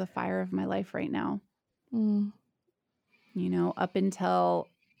walking through the fire of my life right now. Up until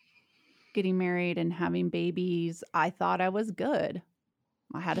getting married and having babies, I thought I was good.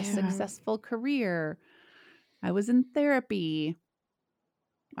 I had a successful career. I was in therapy.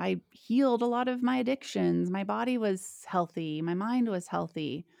 I healed a lot of my addictions. My body was healthy. My mind was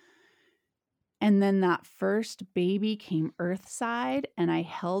healthy. And then that first baby came earthside and I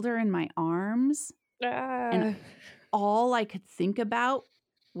held her in my arms. And all I could think about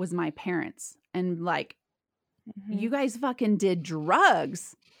was my parents. And like, you guys fucking did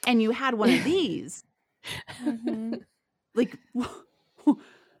drugs and you had one of these. Like,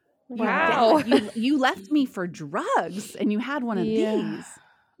 wow. You left me for drugs and you had one of these.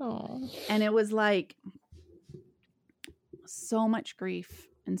 And it was like so much grief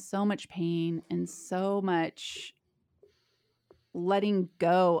and so much pain and so much letting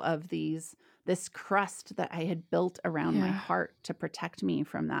go of this crust that I had built around my heart to protect me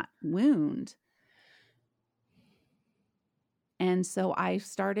from that wound. And so I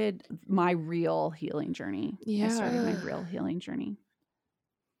started my real healing journey. And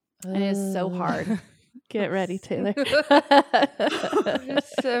it is so hard. Get ready, Taylor.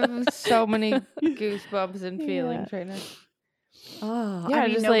 Just so many goosebumps and feelings right now. Oh, Yeah, I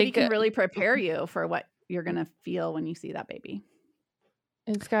mean, just nobody like, can really prepare you for what you're going to feel when you see that baby.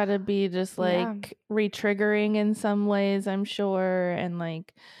 It's got to be just like re-triggering in some ways, I'm sure, and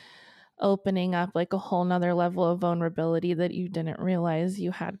like opening up like a whole nother level of vulnerability that you didn't realize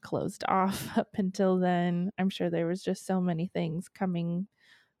you had closed off up until then. I'm sure there was just so many things coming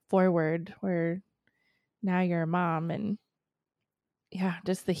forward where now you're a mom, and yeah,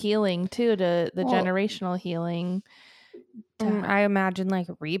 just the healing too, to the generational healing. I imagine like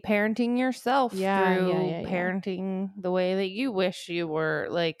reparenting yourself through Yeah. parenting the way that you wish you were,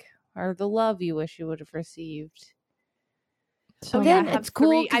 like, or the love you wish you would have received. So Again, I have it's cool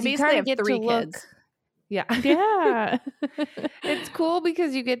three. I because you basically kind have of get three to look. kids. Yeah. yeah. It's cool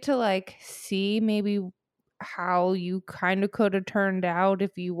because you get to like see maybe how you kind of could have turned out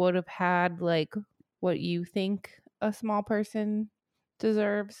if you would have had like what you think a small person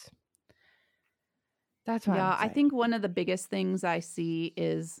deserves. That's why. Yeah, I think one of the biggest things I see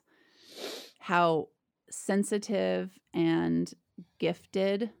is how sensitive and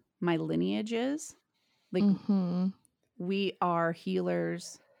gifted my lineage is. Like, we are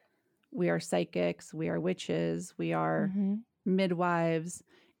healers, we are psychics, we are witches, we are midwives,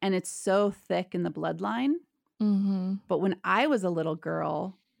 and it's so thick in the bloodline. But when I was a little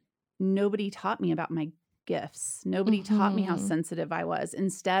girl, nobody taught me about my gifts. Nobody taught me how sensitive I was.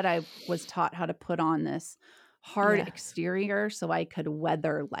 Instead, I was taught how to put on this hard exterior so I could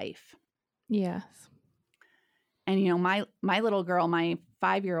weather life. Yes. And you know, my little girl, my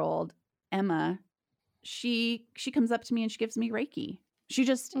 5-year-old Emma, she comes up to me and she gives me Reiki. She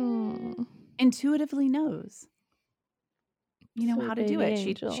just intuitively knows, you know, Sweet how to do baby it.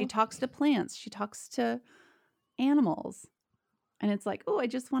 angel. She talks to plants, she talks to animals. And it's like, oh, I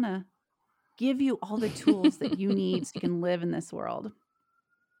just want to give you all the tools that you need so you can live in this world.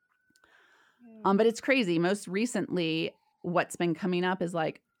 But it's crazy. Most recently, what's been coming up is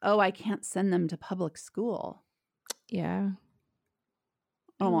like, oh, I can't send them to public school. Yeah.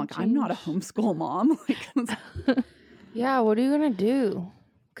 Oh, like, I'm not a homeschool mom. Yeah, what are you gonna do?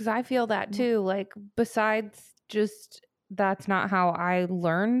 Because I feel that too. Like, besides just that's not how I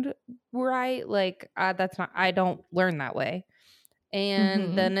learned, right? Like, that's not. I don't learn that way,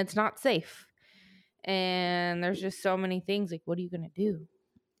 and then it's not safe. And there's just so many things. Like, what are you gonna do?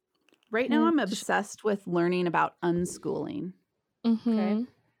 Right now, I'm obsessed with learning about unschooling. Okay.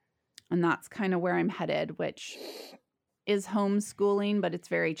 And that's kind of where I'm headed, which is homeschooling, but it's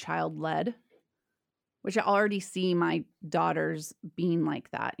very child-led, which I already see my daughters being like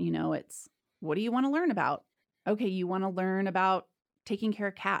that. You know, it's, what do you want to learn about? Okay, you want to learn about taking care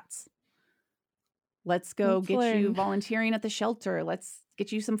of cats. Let's go get you volunteering at the shelter. Let's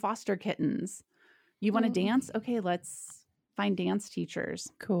get you some foster kittens. You want to dance? Okay, let's find dance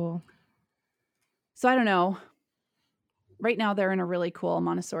teachers. Cool. So I don't know. Right now they're in a really cool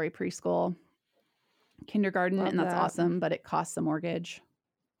Montessori preschool, kindergarten, and that's awesome, but it costs a mortgage.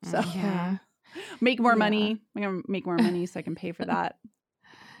 So make more money. I'm going to make more money so I can pay for that.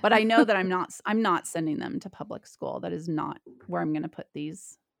 But I know that I'm not sending them to public school. That is not where I'm going to put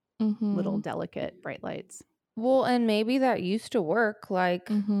these little delicate bright lights. Well, and maybe that used to work, like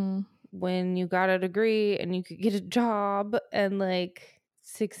when you got a degree and you could get a job and like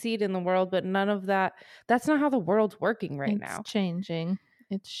succeed in the world, but none of that. That's not how the world's working right now. It's changing.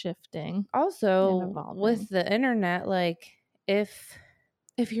 It's shifting. Also, with the internet, like if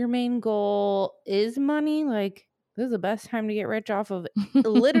your main goal is money, like this is the best time to get rich off of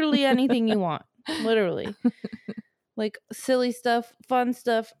literally anything you want. Literally. Like silly stuff, fun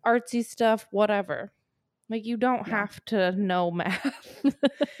stuff, artsy stuff, whatever. Like you don't have to know math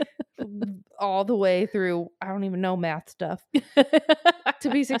all the way through. I don't even know math stuff to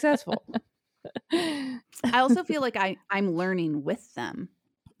be successful. I also feel like I'm learning with them.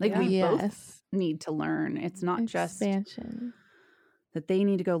 Like we both need to learn. It's not just that they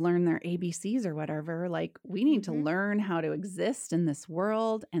need to go learn their ABCs or whatever. Like we need to learn how to exist in this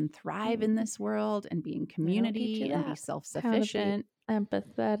world and thrive in this world and be in community and be self-sufficient. How to be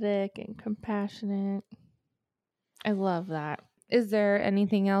empathetic and compassionate. I love that. Is there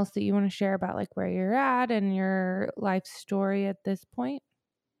anything else that you want to share about like where you're at and your life story at this point?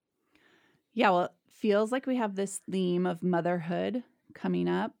 Yeah, well, it feels like we have this theme of motherhood coming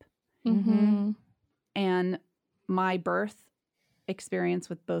up. And my birth experience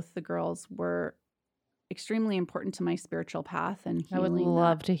with both the girls were extremely important to my spiritual path and healing. I would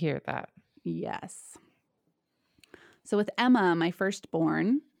love to hear that. Yes. So with Emma, my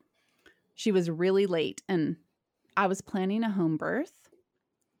firstborn, she was really late and I was planning a home birth,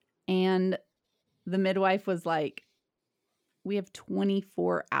 and the midwife was like, we have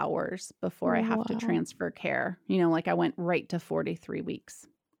 24 hours before I have to Wow. transfer care. You know, like I went right to 43 weeks.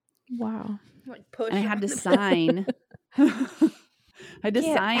 Wow. Like push And I had on to the- sign. I had to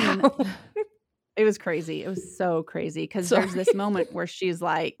Get sign. out. It was crazy. It was so crazy because Sorry. there's this moment where she's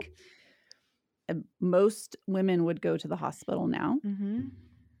like, most women would go to the hospital now. Mm-hmm.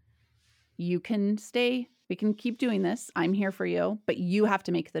 You can stay. We can keep doing this. I'm here for you, but you have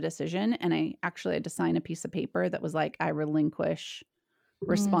to make the decision. And I actually had to sign a piece of paper that was like, I relinquish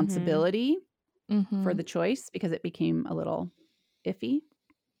responsibility Mm-hmm. for the choice because it became a little iffy.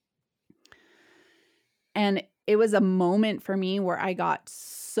 And it was a moment for me where I got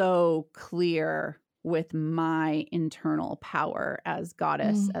so clear with my internal power as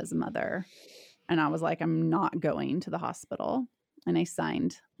goddess, as mother. And I was like, I'm not going to the hospital. And I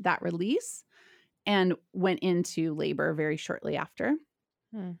signed that release and went into labor very shortly after.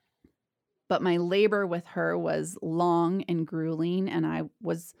 Hmm. But my labor with her was long and grueling. And I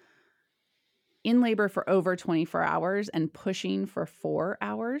was in labor for over 24 hours and pushing for 4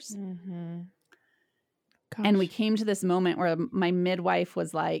 hours. Mm-hmm. And we came to this moment where my midwife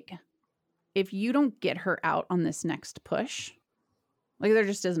was like, if you don't get her out on this next push, like there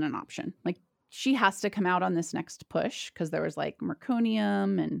just isn't an option. Like she has to come out on this next push because there was like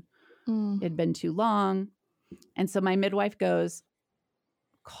meconium and it had been too long. And so my midwife goes,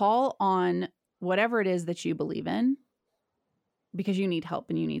 call on whatever it is that you believe in because you need help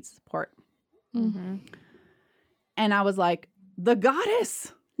and you need support. Mm-hmm. And I was like, the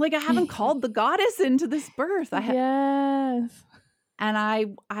goddess. Like I haven't called the goddess into this birth. Yes. And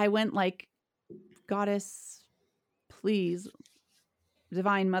I went like, goddess, please,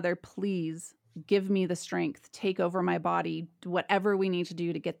 divine mother, please give me the strength, take over my body, whatever we need to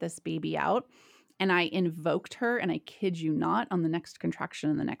do to get this baby out. And I invoked her, and I kid you not, on the next contraction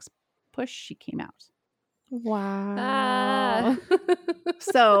and the next push, she came out. Wow. Ah.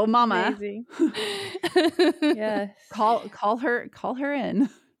 So, mama, Amazing. Yes. call her in.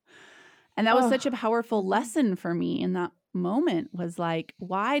 And that was such a powerful lesson for me in that moment, was like,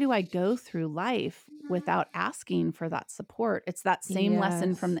 why do I go through life without asking for that support? It's that same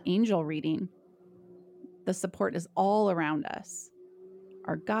lesson from the angel reading. The support is all around us.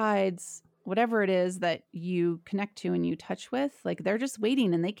 Our guides, whatever it is that you connect to and you touch with, like they're just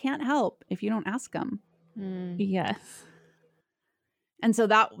waiting and they can't help if you don't ask them. Yes. And so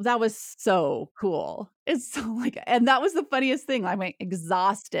that was so cool. It's so like, and that was the funniest thing. I went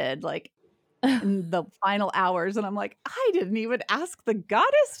exhausted, like in the final hours. And I'm like, I didn't even ask the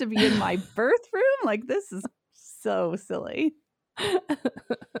goddess to be in my birth room. Like, this is so silly.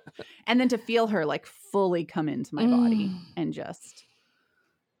 And then to feel her like fully come into my body and just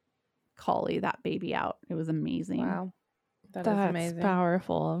collie that baby out. It was amazing. Wow. That's amazing.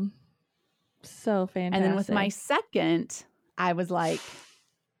 Powerful. So fantastic. And then with my second, I was like,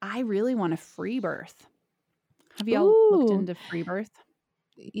 I really want a free birth. Have you all looked into free birth?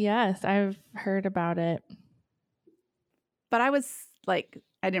 Yes, I've heard about it. But I was like,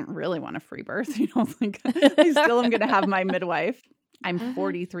 I didn't really want a free birth. You know, like I still am going to have my midwife. I'm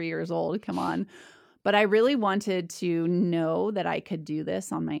 43 years old. Come on. But I really wanted to know that I could do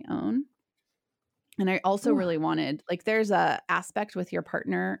this on my own. And I also really wanted, like, there's a aspect with your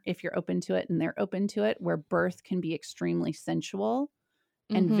partner, if you're open to it and they're open to it, where birth can be extremely sensual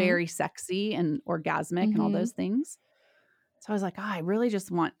and very sexy and orgasmic and all those things. So I was like, I really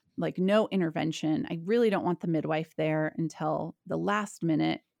just want like no intervention. I really don't want the midwife there until the last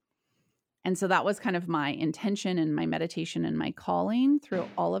minute. And so that was kind of my intention and my meditation and my calling through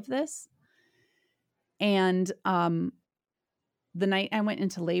all of this. And the night I went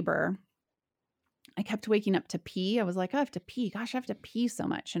into labor, I kept waking up to pee. I was like, I have to pee. Gosh, I have to pee so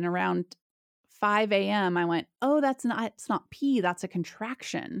much. And around 5 a.m., I went, oh, it's not pee. That's a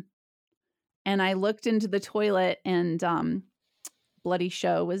contraction. And I looked into the toilet and Bloody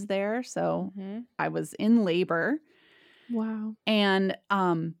Show was there. So I was in labor. Wow. And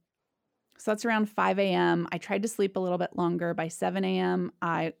so that's around 5 a.m. I tried to sleep a little bit longer. By 7 a.m.,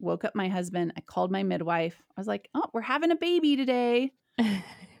 I woke up my husband. I called my midwife. I was like, oh, we're having a baby today.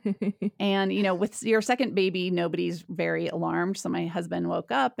 And, you know, with your second baby, nobody's very alarmed. So my husband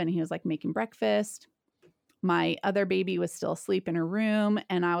woke up and he was like making breakfast. My other baby was still asleep in her room.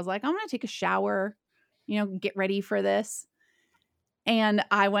 And I was like, I'm going to take a shower, you know, get ready for this. And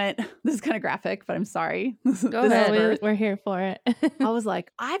I went, this is kind of graphic, but I'm sorry. Go ahead. We're here for it. I was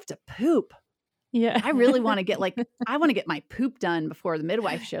like, I have to poop. Yeah. I really want to get I want to get my poop done before the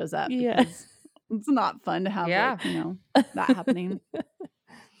midwife shows up. Yeah. Because it's not fun to have, like, you know, that happening.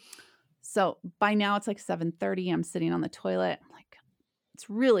 So by now it's like 7:30. I'm sitting on the toilet. I'm like, it's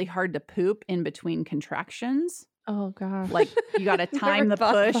really hard to poop in between contractions. Oh gosh. Like you got to time the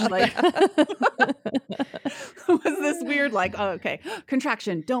push. Like was this weird? Like, oh, okay,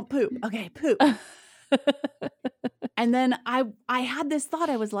 contraction, don't poop. Okay, poop. And then I had this thought.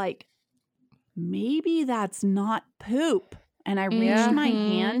 I was like, maybe that's not poop. And I reached my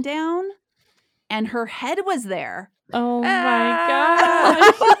hand down, and her head was there. Oh my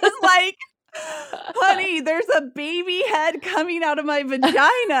I gosh. was like, honey, there's a baby head coming out of my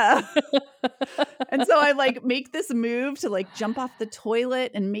vagina. And so I like make this move to like jump off the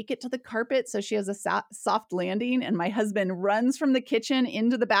toilet and make it to the carpet so she has a soft landing. And my husband runs from the kitchen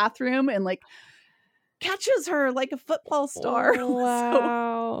into the bathroom and like catches her like a football star. Oh,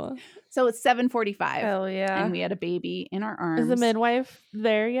 wow. So it's 7:45. Hell yeah. And we had a baby in our arms. Is the midwife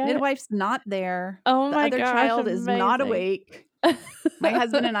there yet? Midwife's not there. Oh The my other gosh, child is not amazing. awake. My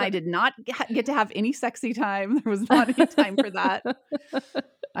husband and I did not get to have any sexy time. There was not any time for that.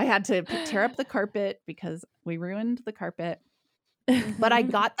 I had to tear up the carpet because we ruined the carpet. But I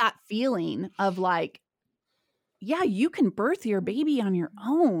got that feeling of like, yeah, you can birth your baby on your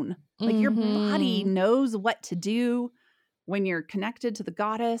own. Like your body knows what to do when you're connected to the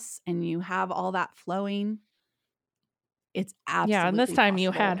goddess and you have all that flowing. It's absolutely Yeah, and this time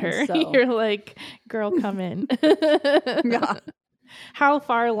you possible. had her. And so- You're like, girl, come in. Yeah. How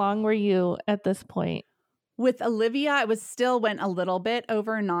far along were you at this point? With Olivia, I was still went a little bit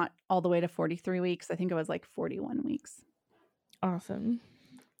over, not all the way to 43 weeks. I think it was like 41 weeks. Awesome.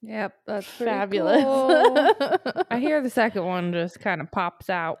 Yep, that's pretty Fabulous. cool. I hear the second one just kind of pops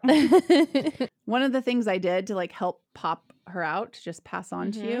out. One of the things I did to like help pop her out, to just pass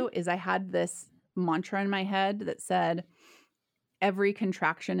on to you, is I had this mantra in my head that said, every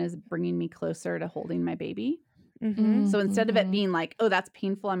contraction is bringing me closer to holding my baby. Mm-hmm. So instead of it being like, oh, that's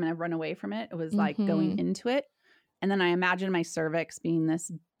painful, I'm going to run away from it, it was like going into it. And then I imagined my cervix being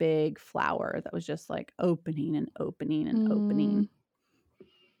this big flower that was just like opening and opening and opening.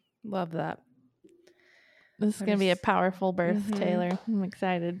 Love that. This is going to be a powerful birth, Taylor. I'm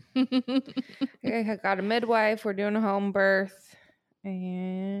excited. I got a midwife. We're doing a home birth.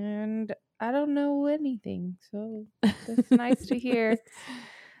 And I don't know anything. So that's nice to hear.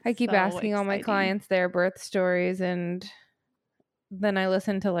 I keep So asking all my exciting. clients their birth stories. And then I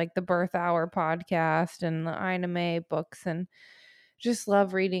listen to like the Birth Hour podcast and the Ina May books. And just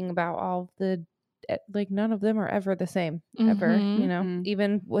love reading about all the, like none of them are ever the same, ever, you know,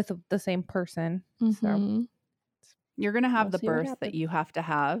 even with the same person. So You're going to have We'll the see what birth that happens. you have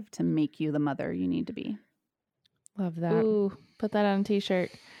to make you the mother you need to be. love that. Ooh, put that on a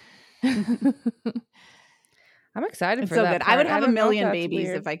t-shirt. I'm excited It's for so that good. I part. would have a don't know if million that's babies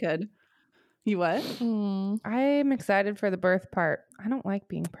weird. if I could. You what? I'm excited for the birth part. I don't like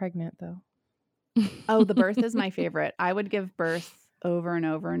being pregnant though. Oh, the birth is my favorite. I would give birth over and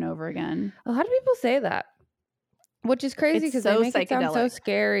over and over again. A lot of people say that, which is crazy It's because so they make it sound so psychedelic.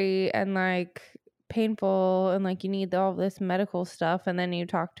 scary and like painful and like you need all this medical stuff. And then you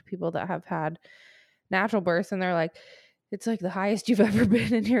talk to people that have had natural births and they're like, it's like the highest you've ever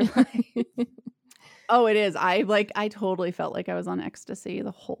been in your life. Oh, it is. I totally felt like I was on ecstasy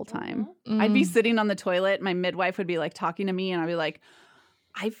the whole time. I'd be sitting on the toilet. My midwife would be like talking to me and I'd be like,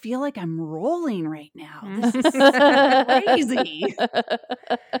 I feel like I'm rolling right now. This is crazy.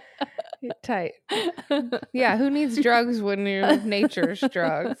 Tight. Yeah, who needs drugs when you have nature's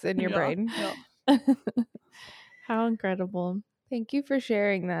drugs in your brain? Yeah. How incredible. Thank you for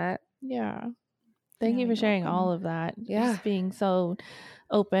sharing that. Yeah. Thank Yeah, you for you're sharing welcome. all of that. Yeah. Just being so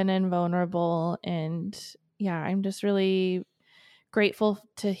open and vulnerable. And yeah, I'm just really grateful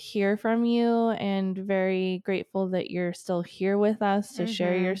to hear from you and very grateful that you're still here with us to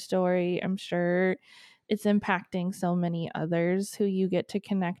share your story. I'm sure it's impacting so many others who you get to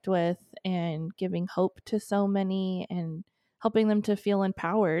connect with and giving hope to so many and helping them to feel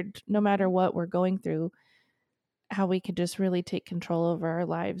empowered no matter what we're going through. How we could just really take control over our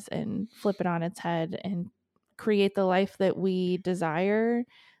lives and flip it on its head and create the life that we desire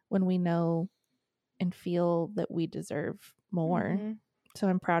when we know and feel that we deserve more. So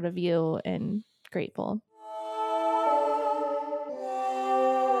I'm proud of you and grateful.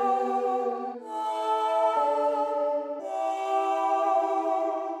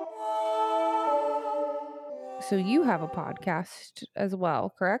 So you have a podcast as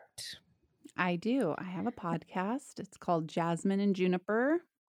well, correct? I do. I have a podcast. It's called Jasmine and Juniper.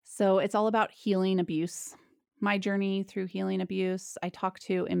 So it's all about healing abuse. My journey through healing abuse. I talk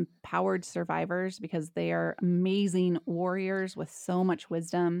to empowered survivors because they are amazing warriors with so much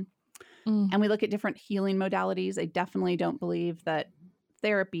wisdom. And we look at different healing modalities. I definitely don't believe that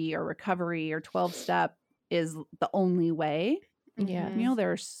therapy or recovery or 12-step is the only way. Yeah. You know,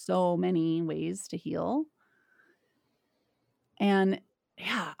 there are so many ways to heal. And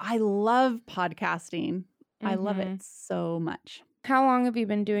yeah, I love podcasting. I love it so much. How long have you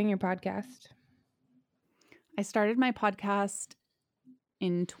been doing your podcast? I started my podcast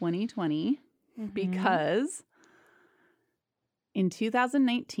in 2020 because in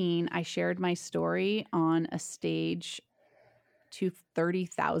 2019, I shared my story on a stage to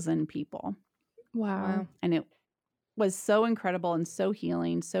 30,000 people. Wow. And it was so incredible and so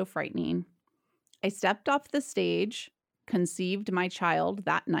healing, so frightening. I stepped off the stage, conceived my child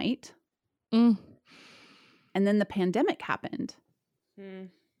that night, Mm. and then the pandemic happened.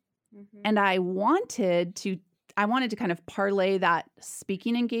 And I wanted to kind of parlay that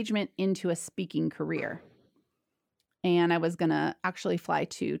speaking engagement into a speaking career. And I was going to actually fly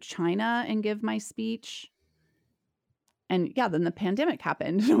to China and give my speech. And yeah, then the pandemic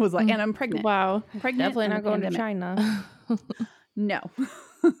happened. It was like, and I'm pregnant. Wow. Pregnant. Definitely and not the going to pandemic. China. No.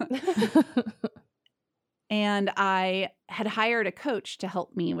 And I had hired a coach to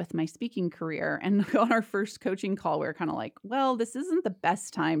help me with my speaking career. And on our first coaching call, we were kind of like, well, this isn't the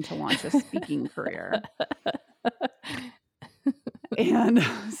best time to launch a speaking career. And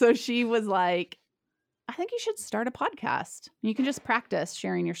so she was like, I think you should start a podcast. You can just practice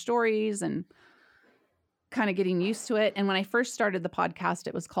sharing your stories and kind of getting used to it. And when I first started the podcast,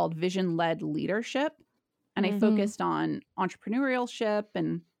 it was called Vision-Led Leadership. And I focused on entrepreneurship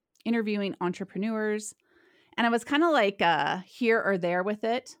and interviewing entrepreneurs. And I was kind of like here or there with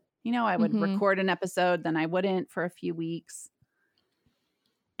it. You know, I would record an episode, then I wouldn't for a few weeks.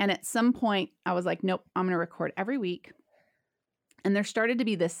 And at some point, I was like, nope, I'm going to record every week. And there started to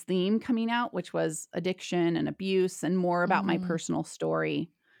be this theme coming out, which was addiction and abuse and more about my personal story.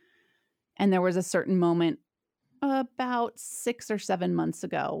 And there was a certain moment about 6 or 7 months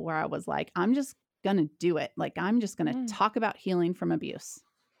ago where I was like, I'm just going to do it. Like, I'm just going to talk about healing from abuse.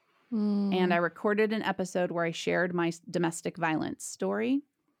 And I recorded an episode where I shared my domestic violence story.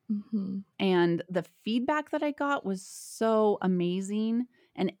 And the feedback that I got was so amazing.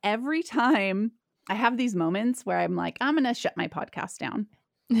 And every time I have these moments where I'm like, I'm going to shut my podcast down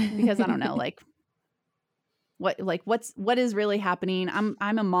because I don't know, what is really happening. I'm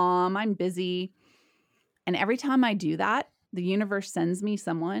a mom, I'm busy. And every time I do that, the universe sends me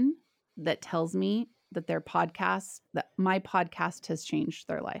someone that tells me that that my podcast has changed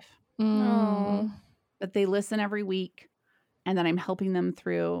their life. Oh. That they listen every week and that I'm helping them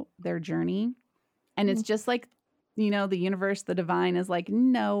through their journey. And it's just like, you know, the universe, the divine is like,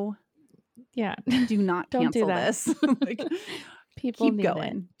 no, do not Don't cancel do that. this. Like, People keep need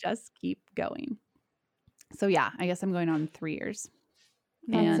going. Just keep going. So yeah, I guess I'm going on 3 years.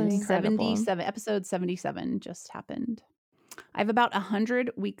 That's And incredible. episode 77 just happened. I have about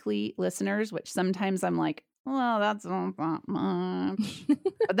 100 weekly listeners, which sometimes I'm like, well, that's not that much.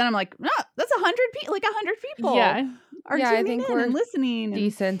 But then I'm like, no, that's 100 people. Like 100 people are Yeah, I tuning think in we're and listening.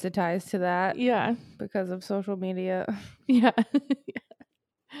 Desensitized to that Yeah. because of social media. Yeah.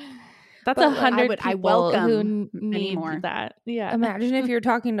 That's But, 100 I people welcome who need more. that. Yeah. Imagine if you're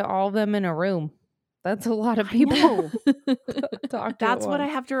talking to all of them in a room. That's a lot of people. know. to talk to That's at what I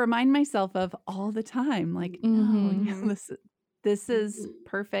once. have to remind myself of all the time. Like, no, you know, this is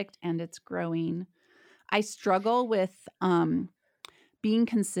perfect and it's growing. I struggle with being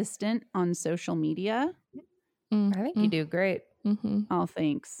consistent on social media. I think you do great. Oh,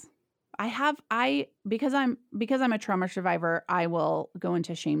 thanks. Because I'm a trauma survivor, I will go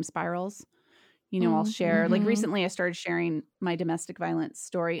into shame spirals. You know, I'll share, like recently I started sharing my domestic violence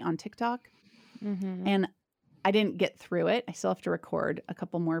story on TikTok. And I didn't get through it. I still have to record a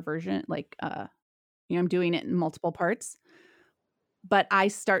couple more versions. Like, you know, I'm doing it in multiple parts. But I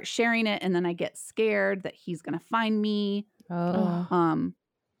start sharing it and then I get scared that he's going to find me. Oh.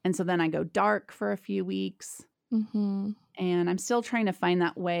 And so then I go dark for a few weeks. And I'm still trying to find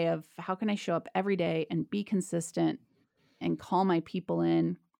that way of how can I show up every day and be consistent and call my people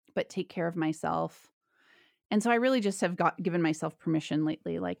in, but take care of myself. And so I really just have given myself permission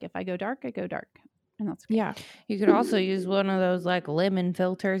lately. Like if I go dark, I go dark. And that's okay. Yeah. You could also use one of those like lemon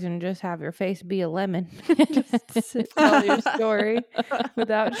filters and just have your face be a lemon. Just tell your story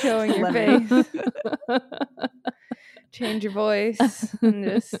without showing your face. Change your voice and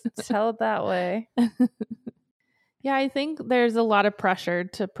just tell it that way. Yeah, I think there's a lot of pressure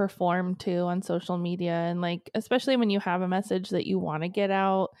to perform too on social media. And like, especially when you have a message that you want to get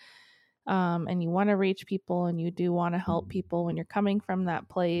out and you want to reach people and you do want to help people when you're coming from that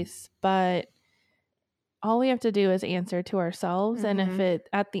place. But all we have to do is answer to ourselves. And if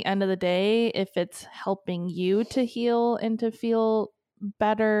at the end of the day, if it's helping you to heal and to feel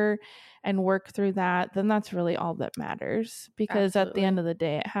better and work through that, then that's really all that matters. Because at the end of the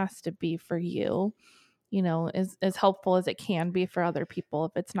day, it has to be for you. You know, as helpful as it can be for other people.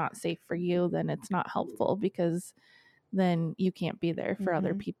 If it's not safe for you, then it's not helpful, because then you can't be there for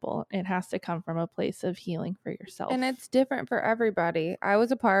other people. It has to come from a place of healing for yourself. And it's different for everybody. I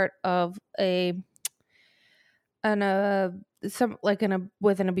was a part of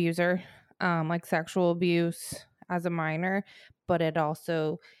with an abuser, like sexual abuse as a minor, but it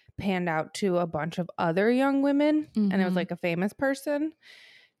also panned out to a bunch of other young women, and it was like a famous person,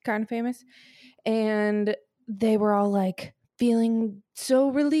 kind of famous, and they were all like feeling so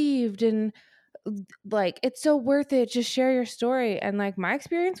relieved and like it's so worth it, just share your story. And like my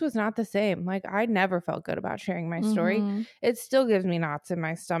experience was not the same. Like I never felt good about sharing my story. It still gives me knots in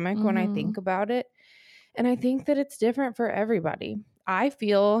my stomach when I think about it. And I think that it's different for everybody. I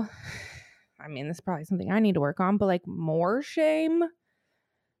feel, I mean, this is probably something I need to work on, but like more shame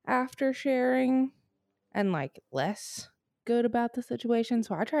after sharing and like less good about the situation.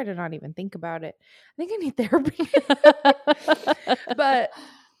 So I try to not even think about it. I think I need therapy. But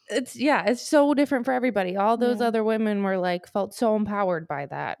it's so different for everybody. All those other women were like felt so empowered by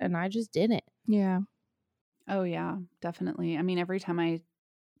that, and I just didn't. Yeah. Oh yeah, definitely. I mean, every time I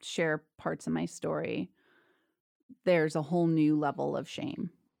share parts of my story, there's a whole new level of shame.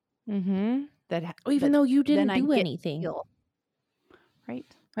 Even though you didn't then do anything. Right.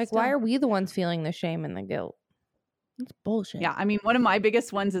 Like, Still. why are we the ones feeling the shame and the guilt? It's bullshit. Yeah. I mean, one of my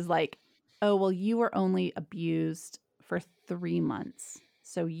biggest ones is like, oh, well, you were only abused for 3 months,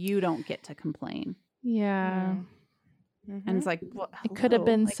 so you don't get to complain. Yeah. And it's like, well, it could have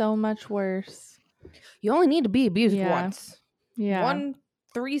been like, so much worse. You only need to be abused once. Yeah.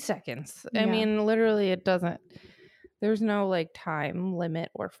 3 seconds. Yeah. I mean, literally, it doesn't. There's no like time limit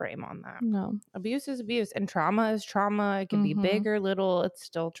or frame on that. No. Abuse is abuse, and trauma is trauma. It can be big or little. It's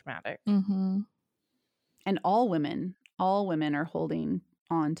still traumatic. And all women are holding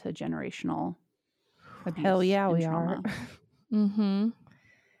on to generational abuse. Hell yeah, and we trauma. are.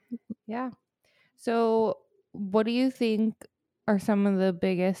 Yeah. So, what do you think are some of the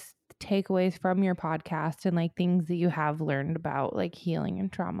biggest takeaways from your podcast and like things that you have learned about like healing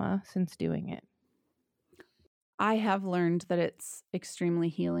and trauma since doing it? I have learned that it's extremely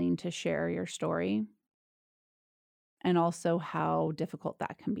healing to share your story, and also how difficult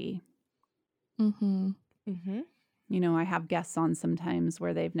that can be. You know, I have guests on sometimes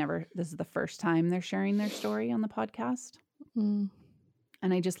where this is the first time they're sharing their story on the podcast. And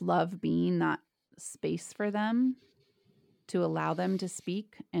I just love being that space for them, to allow them to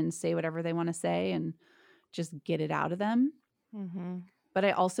speak and say whatever they want to say and just get it out of them. But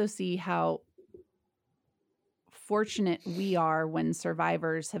I also see how fortunate we are when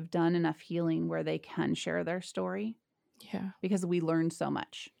survivors have done enough healing where they can share their story. Yeah. Because we learn so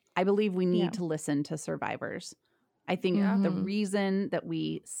much. I believe we need to listen to survivors. I think the reason that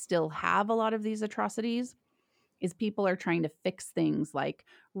we still have a lot of these atrocities is people are trying to fix things like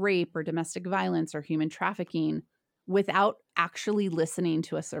rape or domestic violence or human trafficking without actually listening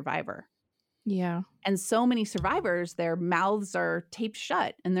to a survivor. Yeah. And so many survivors, their mouths are taped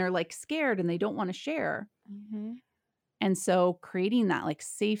shut and they're like scared and they don't want to share. And so creating that like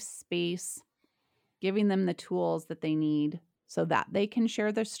safe space, giving them the tools that they need so that they can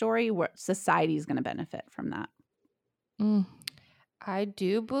share their story, where society is going to benefit from that. I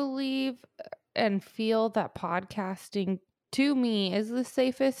do believe and feel that podcasting to me is the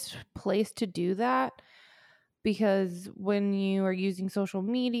safest place to do that, because when you are using social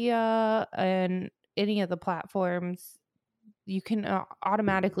media and any of the platforms, you can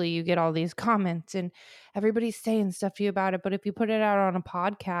automatically you get all these comments and everybody's saying stuff to you about it. But if you put it out on a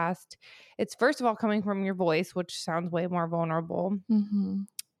podcast, it's first of all coming from your voice, which sounds way more vulnerable.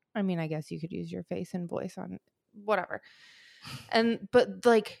 I mean, I guess you could use your face and voice on whatever. But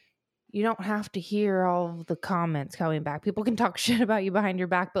like, you don't have to hear all of the comments coming back. People can talk shit about you behind your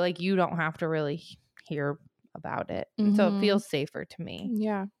back, but like you don't have to really hear about it. And so it feels safer to me.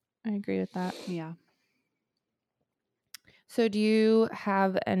 Yeah, I agree with that. Yeah. So do you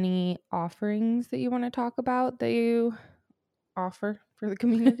have any offerings that you want to talk about that you offer for the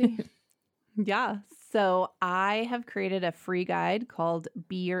community? Yeah. So I have created a free guide called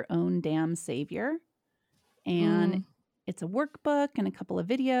Be Your Own Damn Savior. And it's a workbook and a couple of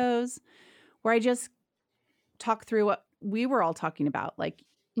videos where I just talk through what we were all talking about. Like,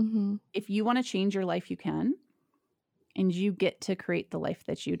 if you want to change your life, you can. And you get to create the life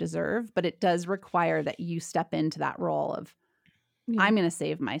that you deserve. But it does require that you step into that role of, I'm going to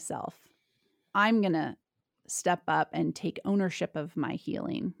save myself. I'm going to step up and take ownership of my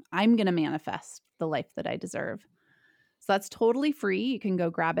healing. I'm going to manifest the life that I deserve. So that's totally free. You can go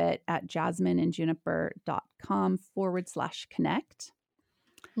grab it at jasmineandjuniper.com/connect.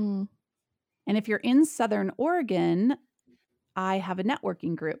 Mm. And if you're in Southern Oregon, I have a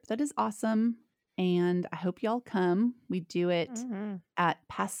networking group that is awesome. And I hope y'all come. We do it at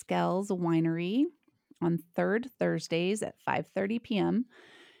Pascal's Winery on third Thursdays at 5:30 p.m.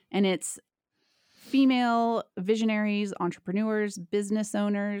 And it's female visionaries, entrepreneurs, business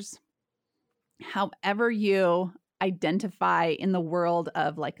owners, however you identify in the world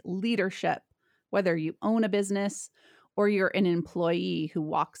of like leadership, whether you own a business or you're an employee who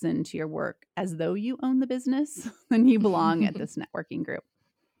walks into your work as though you own the business, then you belong at this networking group.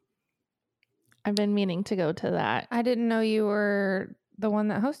 I've been meaning to go to that. I didn't know you were the one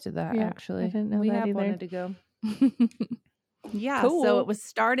that hosted that, Yeah, actually. I didn't know we that have either. wanted to go. Yeah, Cool. so it was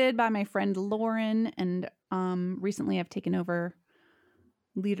started by my friend Lauren, and recently I've taken over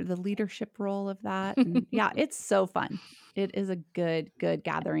the leadership role of that. And yeah, it's so fun. It is a good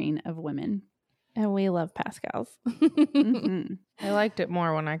gathering of women. And we love Pascal's. Mhm. I liked it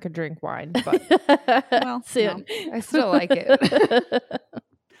more when I could drink wine, but Well, soon. I still like it.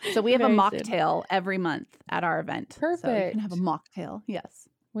 So we have a Very soon. mocktail every month at our event. So you Perfect. can have a mocktail. Yes.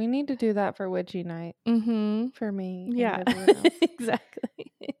 We need to do that for Witchy Night Mm-hmm. for me. and Yeah, everyone else.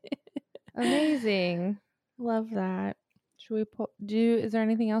 exactly. Amazing. Love that. Should we is there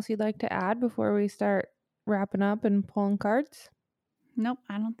anything else you'd like to add before we start wrapping up and pulling cards? Nope,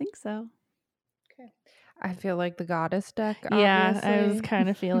 I don't think so. I feel like the goddess deck. Yeah, I was obviously. kind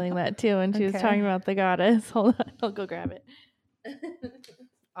of feeling that too when she was Okay. talking about the goddess. Hold on, I'll go grab it.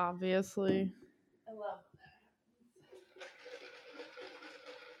 Obviously. I love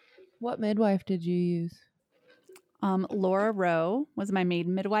What midwife did you use? Laura Rowe was my maid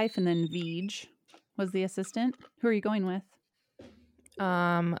midwife, and then Vij was the assistant. Who are you going with?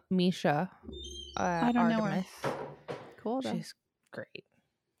 Misha. I don't know her. Artemis. Cool. Though. She's great.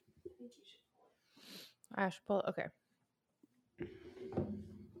 I should pull. Okay.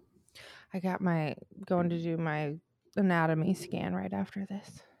 I got going to do my anatomy scan right after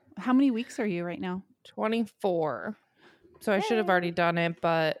this. How many weeks are you right now? 24. So I should have already done it,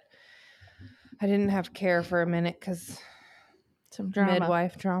 but I didn't have care for a minute because some drama.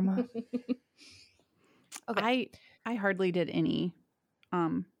 Midwife drama. Okay. I hardly did any.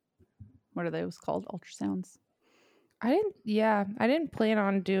 What are those called? Ultrasounds. I didn't plan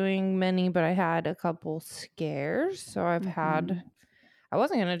on doing many, but I had a couple scares. So I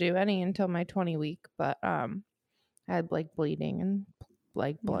wasn't going to do any until my 20 week, but I had like bleeding and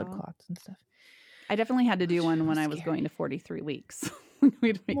like blood clots and stuff. I definitely had to do one when I was going to 43 weeks. We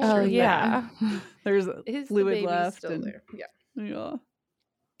had to make Oh sure yeah. there's fluid the left. still And, there. yeah.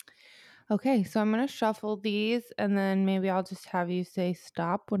 Okay, so I'm going to shuffle these and then maybe I'll just have you say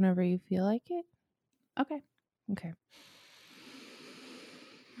stop whenever you feel like it. Okay. Okay.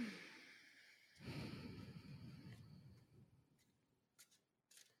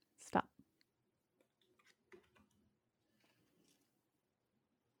 Stop.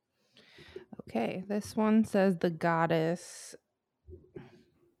 Okay, this one says the goddess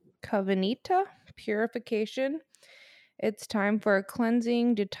Covenita, purification. It's time for a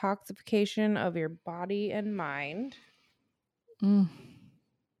cleansing, detoxification of your body and mind.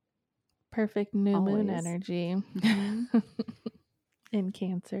 Perfect new moon Always. energy in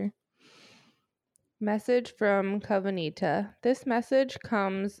Cancer. Message from Covenita. This message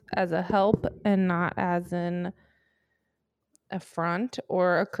comes as a help and not as an affront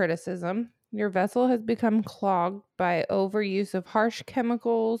or a criticism. Your vessel has become clogged by overuse of harsh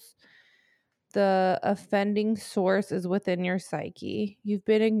chemicals. The offending source is within your psyche. You've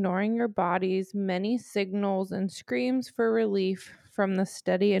been ignoring your body's many signals and screams for relief from the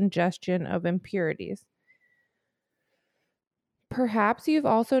steady ingestion of impurities. Perhaps you've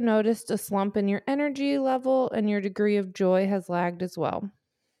also noticed a slump in your energy level and your degree of joy has lagged as well.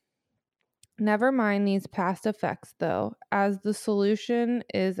 Never mind these past effects, though, as the solution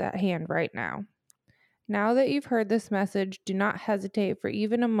is at hand right now. Now that you've heard this message, do not hesitate for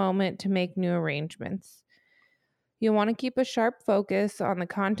even a moment to make new arrangements. You'll want to keep a sharp focus on the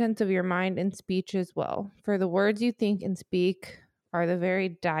contents of your mind and speech as well, for the words you think and speak are the very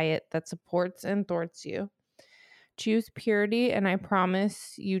diet that supports and thwarts you. Choose purity, and I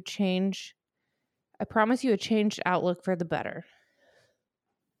promise you a changed outlook for the better.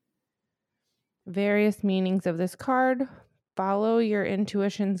 Various meanings of this card. Follow your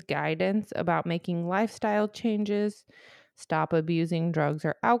intuition's guidance about making lifestyle changes. Stop abusing drugs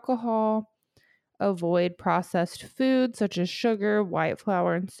or alcohol. Avoid processed foods such as sugar, white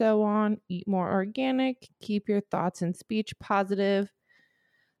flour, and so on. Eat more organic. Keep your thoughts and speech positive.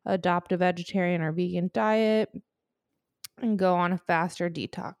 Adopt a vegetarian or vegan diet. and go on a faster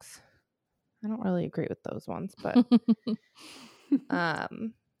detox. I don't really agree with those ones, but I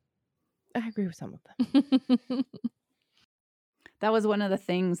agree with some of them. That was one of the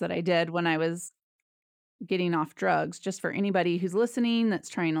things that I did when I was getting off drugs. Just for anybody who's listening that's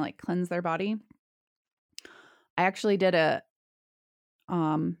trying to like cleanse their body, I actually did a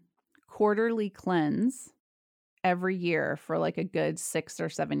quarterly cleanse every year for like a good 6 or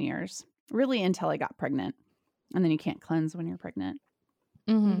 7 years, really until I got pregnant. And then you can't cleanse when you're pregnant.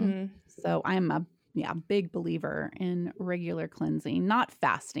 So I'm a big believer in regular cleansing, not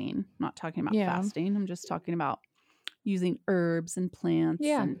fasting. I'm not talking about fasting. I'm just talking about using herbs and plants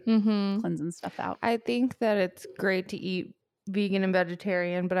and cleansing stuff out. I think that it's great to eat vegan and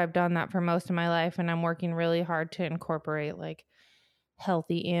vegetarian, but I've done that for most of my life, and I'm working really hard to incorporate like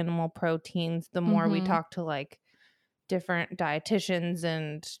healthy animal proteins. The more we talk to like different dietitians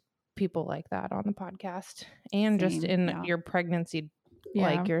and people like that on the podcast, and just in your pregnancy,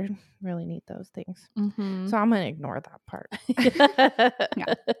 like you really need those things. So I'm gonna ignore that part.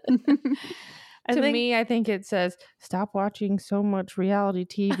 To me, I think it says stop watching so much reality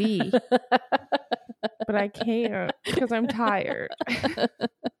TV, but I can't because I'm tired.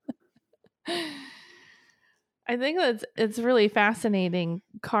 I think it's really fascinating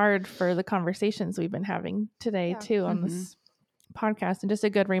card for the conversations we've been having today too on this podcast, and just a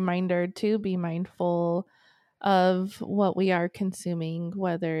good reminder to be mindful of what we are consuming,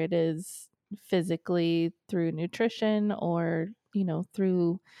 whether it is physically through nutrition or,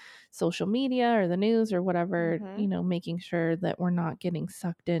 through social media or the news or whatever, making sure that we're not getting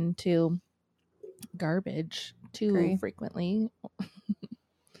sucked into garbage too frequently.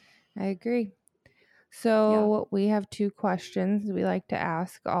 I agree. So we have 2 questions we like to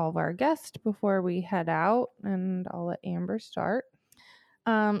ask all of our guests before we head out, and I'll let Amber start.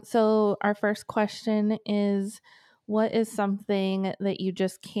 So our first question is, what is something that you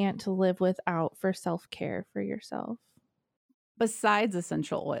just can't live without for self-care for yourself? Besides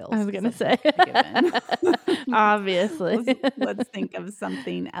essential oils. I was going to say. Obviously. Let's think of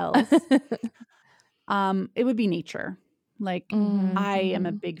something else. It would be nature. Like I am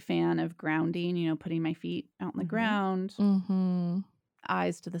a big fan of grounding, putting my feet out on the ground,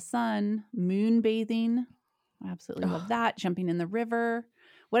 eyes to the sun, moon bathing. I absolutely love that. Jumping in the river,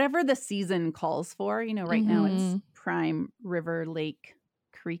 whatever the season calls for. Right now it's prime river, lake,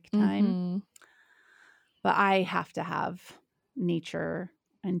 creek time. But I have to have nature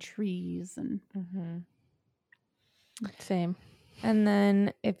and trees and same. And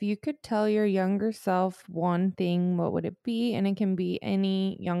then if you could tell your younger self one thing, what would it be? And it can be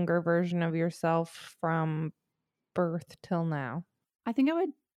any younger version of yourself from birth till now. I think I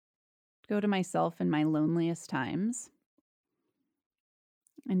would go to myself in my loneliest times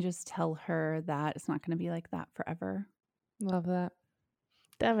and just tell her that it's not going to be like that forever. Love that.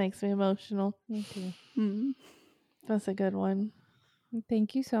 That makes me emotional. Me too. That's a good one.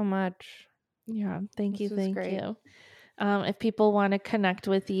 Thank you so much. Yeah, thank you. If people want to connect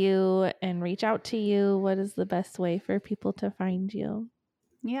with you and reach out to you, what is the best way for people to find you?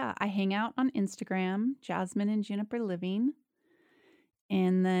 Yeah, I hang out on Instagram, Jasmine and Juniper Living.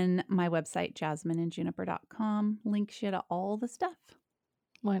 And then my website, jasmineandjuniper.com, links you to all the stuff.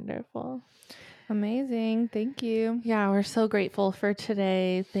 Wonderful. Amazing. Thank you. Yeah, we're so grateful for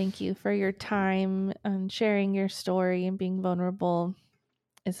today. Thank you for your time and sharing your story and being vulnerable.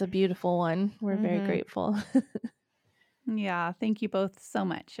 It's a beautiful one. We're very grateful. Yeah, thank you both so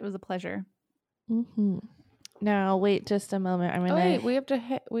much. It was a pleasure. Now, wait just a moment. I'm gonna. Wait, we have to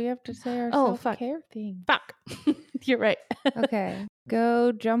say our self-care thing. Fuck. You're right. Okay.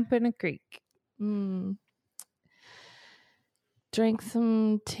 Go jump in a creek. Drink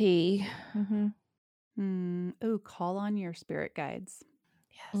some tea. Oh, call on your spirit guides.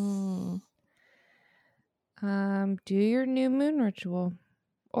 Yes. Do your new moon ritual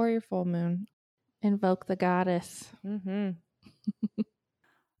or your full moon. Invoke the goddess.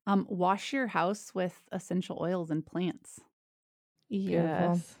 Wash your house with essential oils and plants. Beautiful.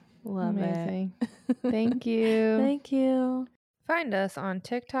 Yes. Love Amazing. Thank you. Thank you. Find us on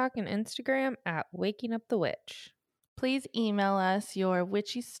TikTok and Instagram at Waking Up the Witch. Please email us your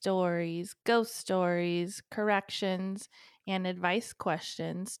witchy stories, ghost stories, corrections, and advice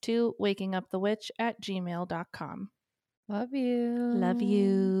questions to wakingupthewitch@gmail.com. Love you. Love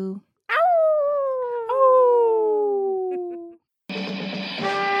you.